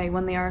certain way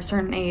when they are a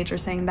certain age, or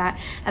saying that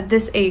at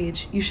this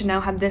age you should now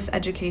have this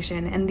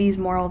education and these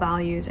moral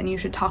values and you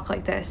should talk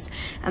like this,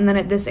 and then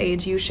at this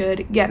age you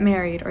should get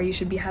married, or you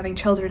should be having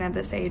children at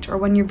this age, or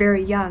when you're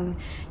very young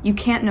you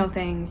can't know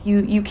things,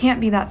 you can't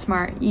be that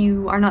smart,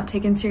 you are not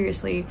taken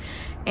seriously.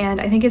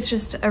 And I think it's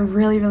just a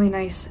really, really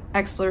nice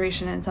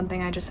exploration, and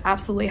something I just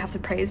absolutely have to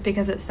praise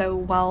because it's so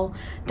well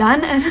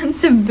done, and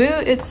to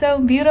boot, it's so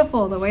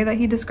beautiful the way that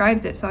he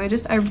describes it. So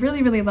I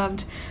really, really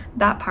loved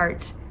that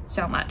part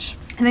so much.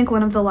 I think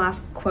one of the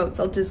last quotes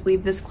I'll just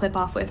leave this clip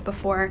off with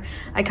before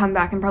I come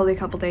back in probably a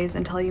couple days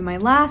and tell you my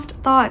last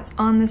thoughts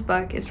on this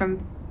book is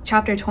from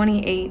chapter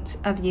 28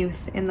 of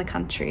Youth in the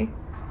Country.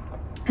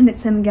 And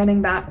it's him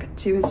getting back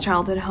to his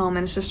childhood home,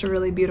 and it's just a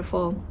really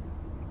beautiful,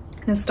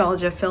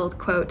 nostalgia-filled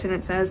quote, and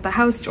it says, "The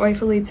house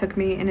joyfully took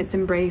me in its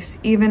embrace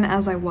even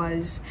as I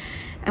was,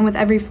 and with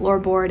every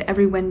floorboard,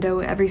 every window,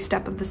 every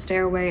step of the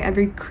stairway,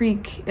 every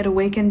creak, it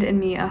awakened in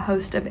me a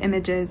host of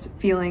images,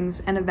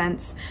 feelings, and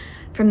events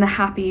from the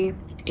happy,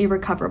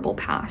 irrecoverable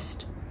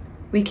past.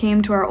 We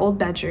came to our old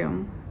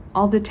bedroom.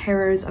 All the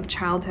terrors of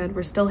childhood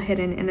were still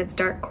hidden in its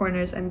dark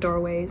corners and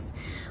doorways.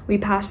 We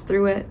passed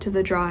through it to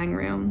the drawing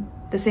room.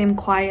 The same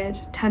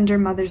quiet, tender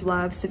mother's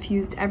love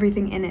suffused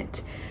everything in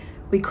it.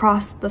 We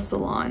crossed the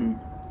salon.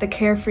 The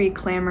carefree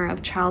clamor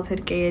of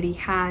childhood gaiety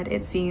had,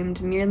 it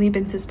seemed, merely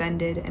been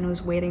suspended and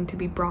was waiting to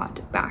be brought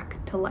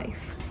back to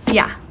life."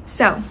 Yeah,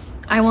 so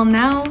I will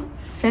now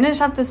finish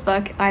up this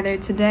book either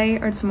today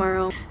or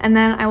tomorrow, and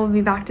then I will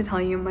be back to tell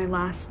you my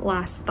last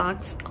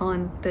thoughts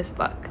on this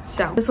book.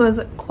 So this was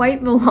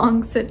quite the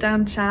long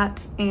sit-down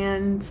chat,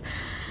 and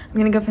I'm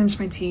gonna go finish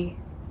my tea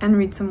and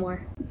read some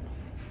more.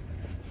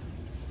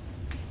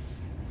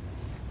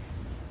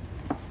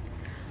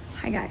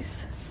 Hi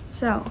guys.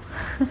 So,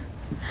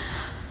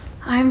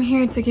 I'm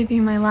here to give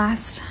you my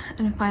last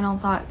and final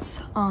thoughts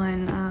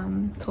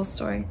on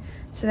Tolstoy.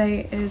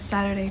 Today is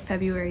Saturday,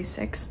 February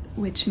 6th,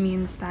 which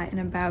means that in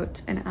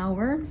about an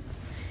hour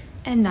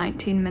and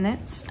 19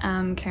 minutes,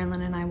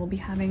 Carolyn and I will be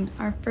having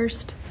our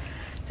first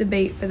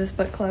debate for this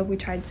book club. We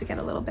tried to get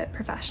a little bit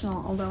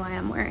professional, although I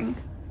am wearing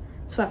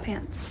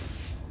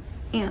sweatpants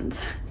and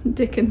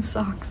Dickens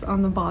socks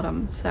on the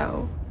bottom,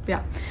 so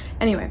yeah.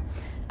 Anyway,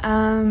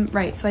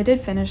 right, so I did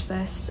finish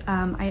this.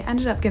 I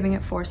ended up giving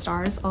it 4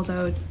 stars,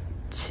 although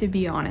to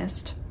be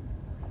honest,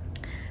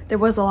 there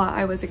was a lot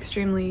I was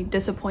extremely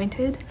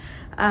disappointed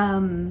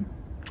in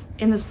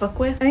this book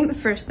with. I think the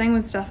first thing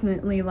was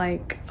definitely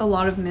like a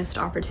lot of missed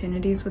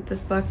opportunities with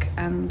this book,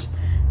 and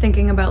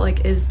thinking about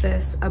like, is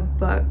this a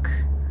book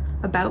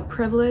about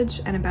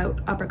privilege and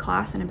about upper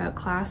class and about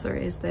class, or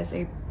is this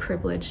a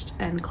privileged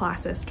and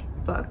classist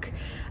book?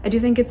 I do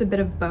think it's a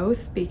bit of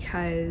both,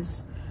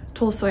 because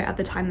Tolstoy, at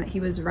the time that he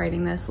was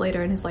writing this,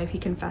 later in his life, he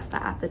confessed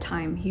that at the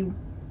time he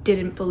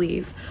didn't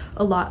believe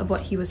a lot of what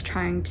he was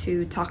trying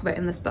to talk about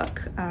in this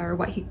book, or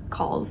what he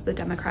calls the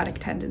democratic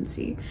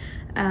tendency.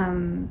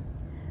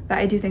 But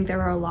I do think there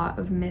were a lot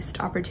of missed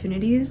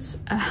opportunities,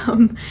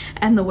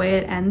 and the way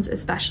it ends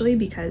especially,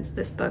 because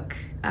this book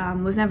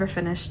was never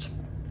finished.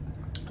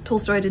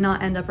 Tolstoy did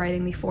not end up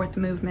writing the 4th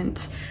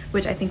movement,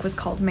 which I think was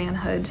called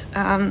Manhood.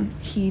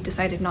 He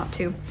decided not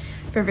to,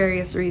 for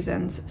various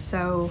reasons.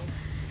 So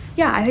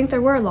yeah, I think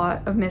there were a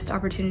lot of missed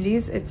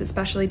opportunities. It's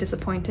especially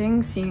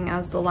disappointing, seeing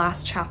as the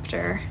last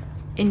chapter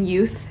in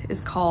Youth is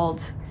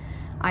called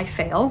I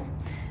Fail.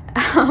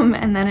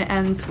 And then it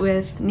ends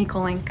with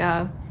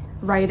Nikolenka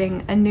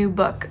writing a new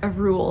book of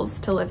rules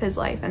to live his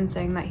life, and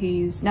saying that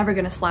he's never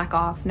gonna slack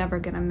off, never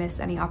gonna miss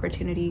any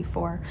opportunity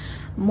for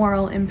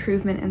moral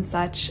improvement and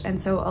such.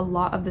 And so a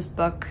lot of this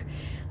book,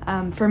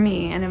 for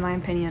me, and in my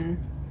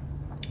opinion,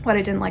 what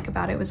I didn't like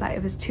about it was that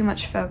it was too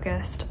much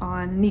focused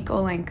on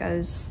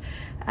Nikolenka's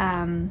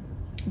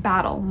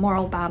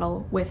moral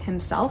battle with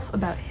himself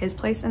about his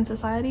place in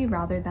society,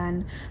 rather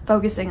than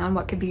focusing on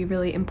what could be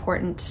really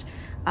important,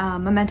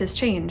 momentous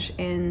change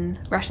in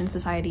Russian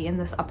society, in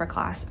this upper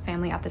class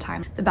family at the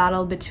time. The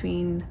battle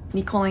between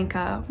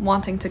Nikolenka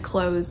wanting to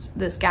close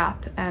this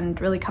gap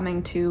and really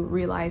coming to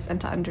realize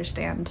and to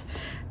understand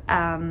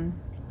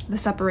the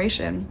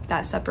separation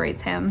that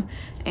separates him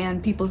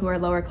and people who are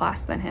lower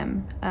class than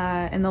him.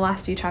 In the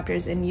last few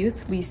chapters in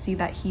Youth, we see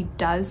that he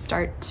does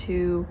start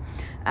to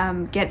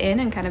get in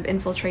and kind of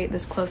infiltrate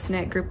this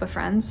close-knit group of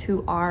friends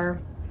who are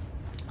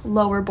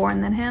lower born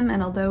than him.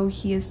 And although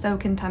he is so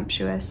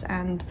contemptuous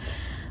and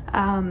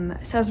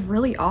says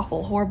really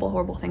awful,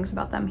 horrible things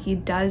about them, he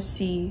does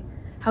see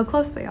how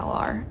close they all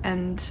are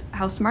and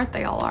how smart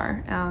they all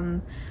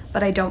are.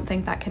 But I don't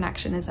think that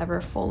connection is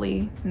ever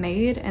fully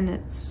made, and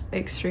it's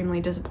extremely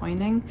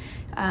disappointing.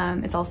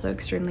 It's also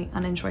extremely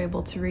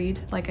unenjoyable to read,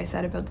 like I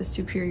said, about the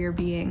superior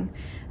being.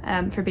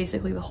 For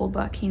basically the whole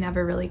book, he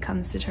never really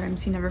comes to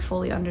terms. He never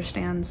fully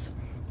understands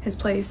his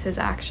place, his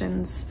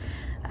actions.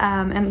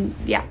 And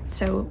yeah,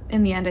 so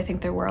in the end, I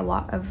think there were a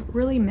lot of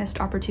really missed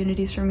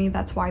opportunities for me.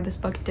 That's why this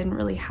book didn't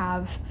really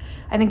have,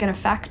 I think, an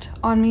effect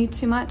on me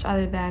too much,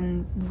 other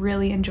than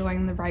really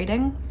enjoying the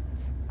writing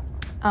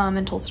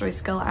and Tolstoy's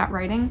skill at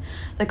writing.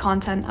 The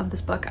content of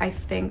this book, I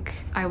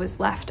think I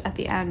was left at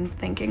the end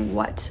thinking,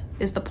 what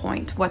is the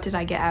point? What did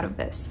I get out of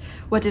this?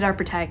 What did our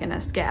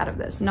protagonist get out of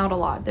this? Not a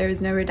lot. There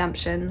is no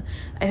redemption.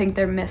 I think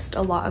there missed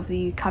a lot of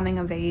the coming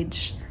of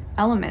age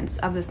elements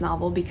of this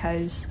novel,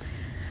 because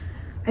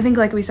I think,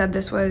 like we said,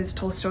 this was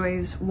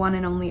Tolstoy's one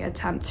and only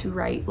attempt to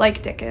write,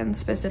 like Dickens,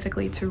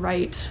 specifically to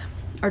write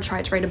or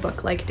try to write a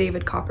book like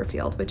David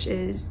Copperfield, which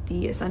is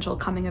the essential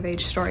coming of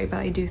age story.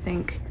 But I do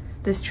think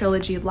this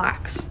trilogy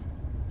lacks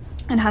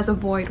and has a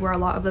void where a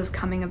lot of those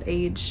coming of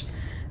age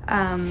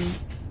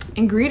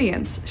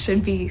ingredients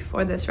should be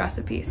for this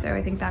recipe. So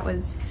I think that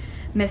was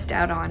missed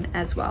out on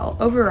as well.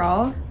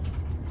 Overall,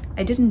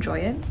 I did enjoy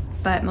it,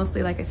 but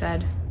mostly, like I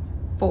said,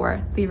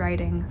 for the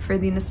writing, for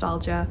the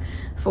nostalgia,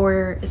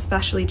 for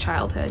especially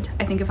childhood.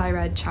 I think if I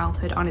read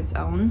Childhood on its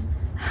own,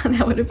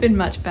 that would have been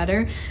much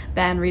better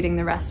than reading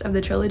the rest of the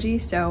trilogy.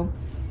 So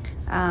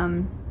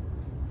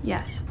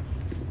yes.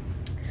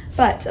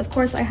 But of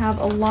course I have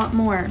a lot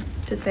more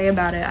to say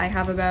about it. I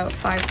have about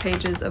 5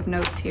 pages of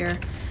notes here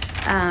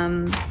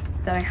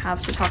that I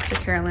have to talk to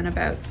Carolyn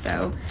about.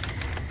 So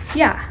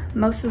yeah,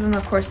 most of them,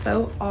 of course,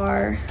 though,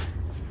 are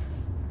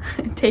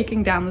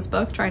taking down this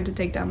book, trying to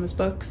take down this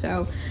book.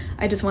 So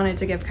I just wanted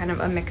to give kind of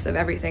a mix of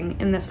everything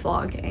in this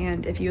vlog.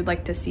 And if you would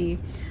like to see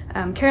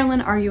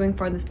Carolyn arguing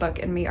for this book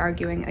and me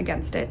arguing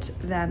against it,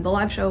 then the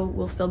live show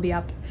will still be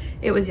up.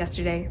 It was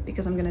yesterday,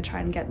 because I'm gonna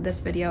try and get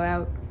this video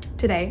out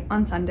today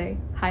on Sunday.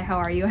 Hi, how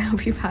are you? I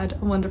hope you've had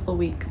a wonderful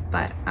week.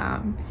 But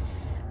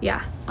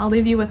yeah, I'll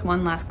leave you with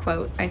one last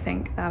quote, I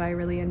think, that I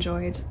really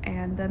enjoyed,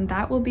 and then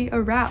that will be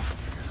a wrap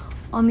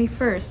on the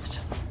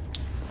first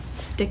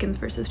Dickens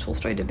versus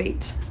Tolstoy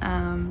debate,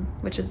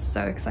 which is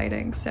so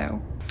exciting.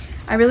 So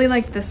I really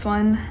like this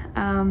one.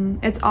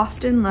 It's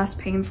often less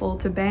painful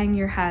to bang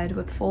your head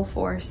with full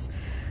force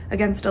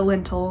against a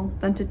lintel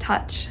than to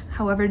touch,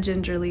 however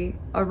gingerly,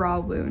 a raw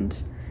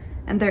wound.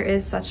 And there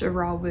is such a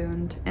raw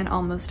wound in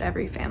almost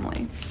every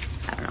family.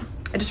 I don't know.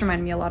 It just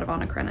reminded me a lot of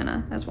Anna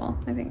Karenina as well,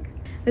 I think.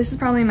 This is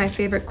probably my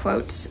favorite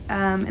quote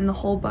in the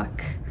whole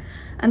book.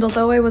 And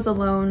although I was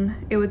alone,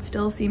 it would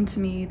still seem to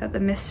me that the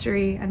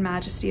mystery and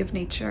majesty of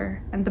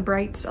nature and the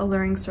bright,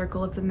 alluring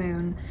circle of the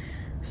moon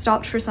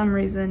stopped for some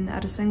reason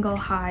at a single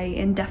high,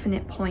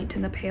 indefinite point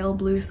in the pale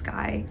blue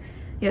sky,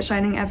 yet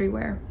shining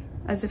everywhere,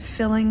 as if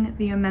filling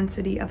the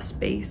immensity of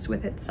space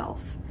with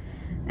itself.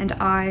 And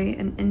I,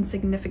 an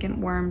insignificant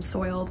worm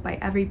soiled by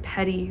every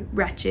petty,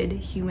 wretched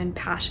human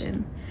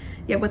passion,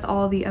 yet with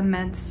all the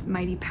immense,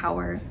 mighty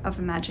power of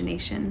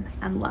imagination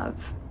and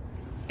love.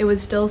 It would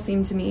still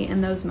seem to me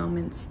in those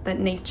moments that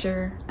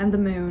nature and the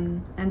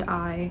moon and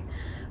I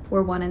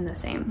were one and the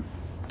same.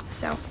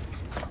 So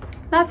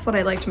that's what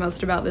I liked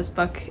most about this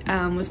book,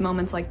 was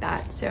moments like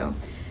that. So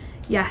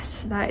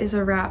yes, that is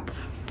a wrap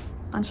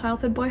on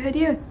Childhood, Boyhood,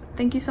 Youth.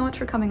 Thank you so much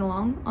for coming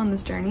along on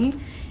this journey.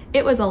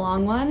 It was a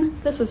long one.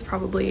 This was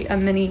probably a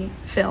mini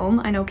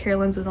film. I know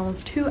Carolyn's was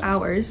almost 2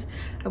 hours.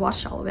 I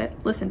watched all of it,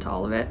 listened to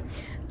all of it.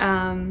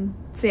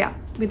 So yeah,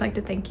 we'd like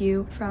to thank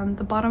you from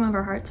the bottom of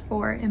our hearts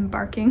for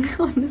embarking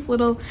on this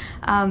little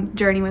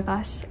journey with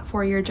us, a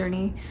 4-year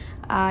journey.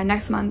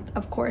 Next month,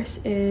 of course,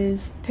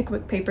 is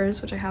Pickwick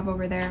Papers, which I have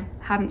over there.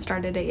 Haven't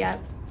started it yet.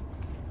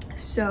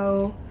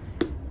 So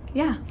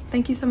yeah,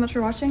 thank you so much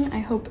for watching. I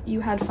hope you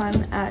had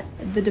fun at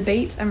the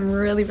debate. I'm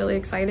really, really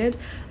excited.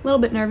 A little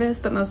bit nervous,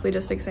 but mostly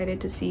just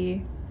excited to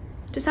see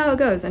just how it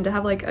goes and to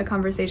have like a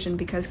conversation,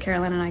 because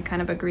Carolyn and I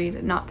kind of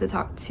agreed not to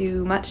talk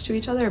too much to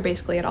each other, or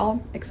basically at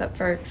all, except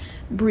for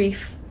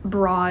brief,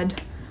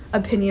 broad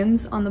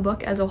opinions on the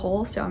book as a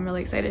whole. So I'm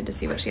really excited to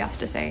see what she has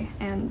to say.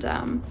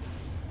 And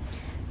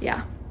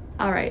yeah,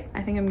 all right,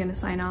 I think I'm gonna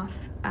sign off.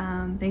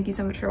 Thank you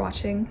so much for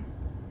watching.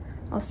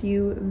 I'll see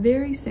you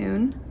very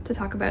soon to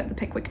talk about the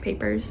Pickwick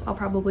Papers. I'll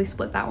probably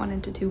split that one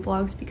into 2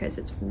 vlogs because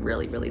it's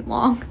really, really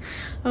long.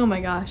 Oh my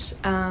gosh.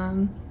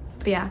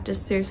 But yeah,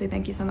 just seriously,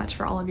 thank you so much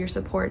for all of your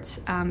support.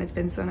 It's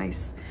been so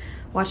nice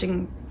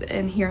watching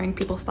and hearing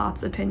people's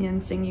thoughts,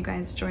 opinions, seeing you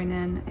guys join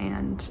in,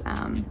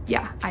 and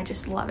yeah, I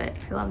just love it.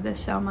 I love this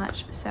so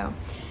much. So,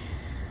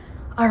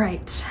 all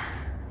right,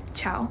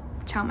 ciao.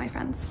 Ciao, my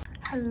friends.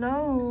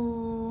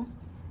 Hello.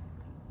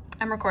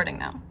 I'm recording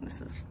now.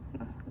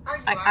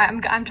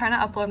 I'm trying to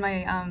upload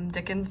my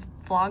Dickens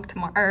vlog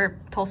tomorrow, or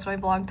Tolstoy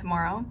vlog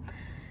tomorrow.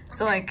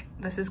 So like,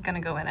 this is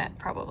gonna go in it,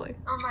 probably.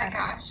 Oh my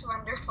gosh,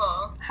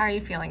 wonderful. How are you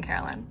feeling,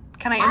 Carolyn?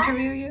 Can I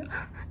interview you?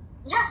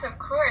 Yes, of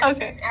course.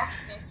 Okay. Please ask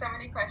me so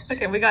many questions.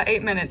 Okay, we got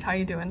 8 minutes. How are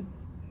you doing?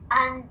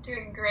 I'm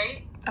doing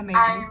great. Amazing.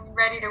 I'm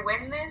ready to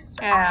win this.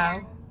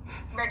 Yeah.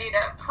 I'm ready to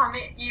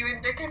plummet you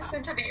and Dickens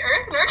into the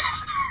earth.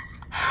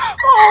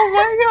 Oh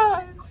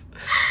my gosh.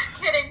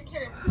 Kidding.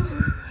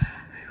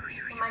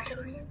 Am I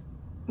kidding you?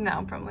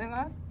 No, probably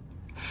not.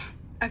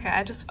 Okay,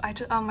 I just,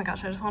 oh my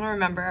gosh, I just want to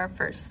remember our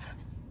first.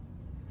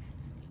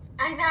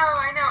 I know.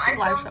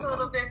 I filmed a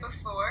little bit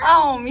before.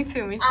 Oh, me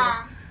too.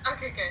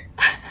 Okay, good.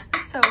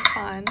 So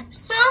fun.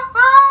 So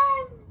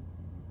fun!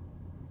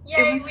 Yay,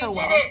 It went so we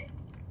did it.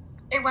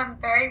 It went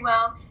very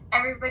well.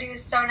 Everybody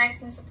was so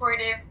nice and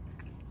supportive.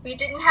 We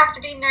didn't have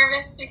to be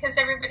nervous because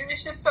everybody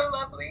was just so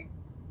lovely.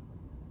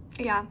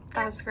 Yeah,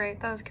 that was great.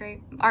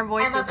 Our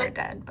voices are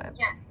dead, but...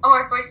 Yeah. Oh,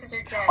 our voices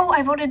are dead. Oh,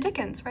 I voted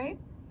Dickens, right?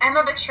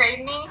 Emma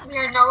betrayed me. We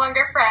are no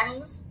longer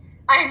friends.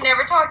 I am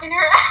never talking to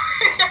her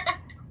ever again.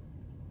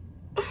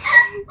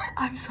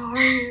 I'm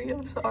sorry.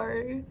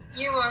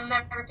 You will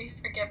never be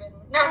forgiven.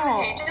 No, it's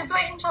okay. Just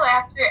wait until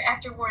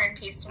after War and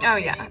Peace. Oh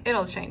yeah,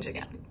 it'll change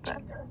again.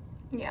 But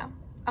yeah.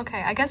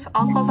 Okay, I guess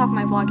I'll close off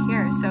my vlog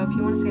here. So if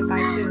you want to say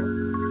bye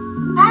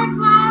too. Bye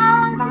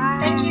vlog. Bye.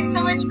 Thank you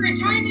so much for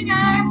joining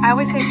us. I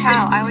always say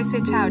ciao.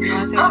 Do you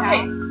want to say ciao?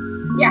 Okay.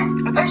 Yes.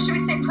 Okay. Or should we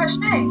say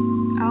crochet?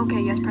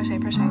 Okay. Yes. Crochet.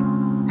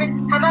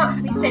 How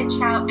about we say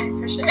ciao and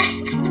crochet?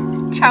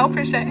 Ciao,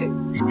 crochet.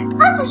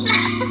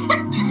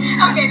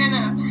 Okay,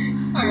 no.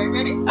 Alright,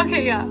 ready?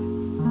 Okay, yeah.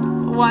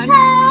 1,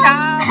 ciao.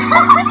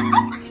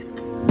 Ciao.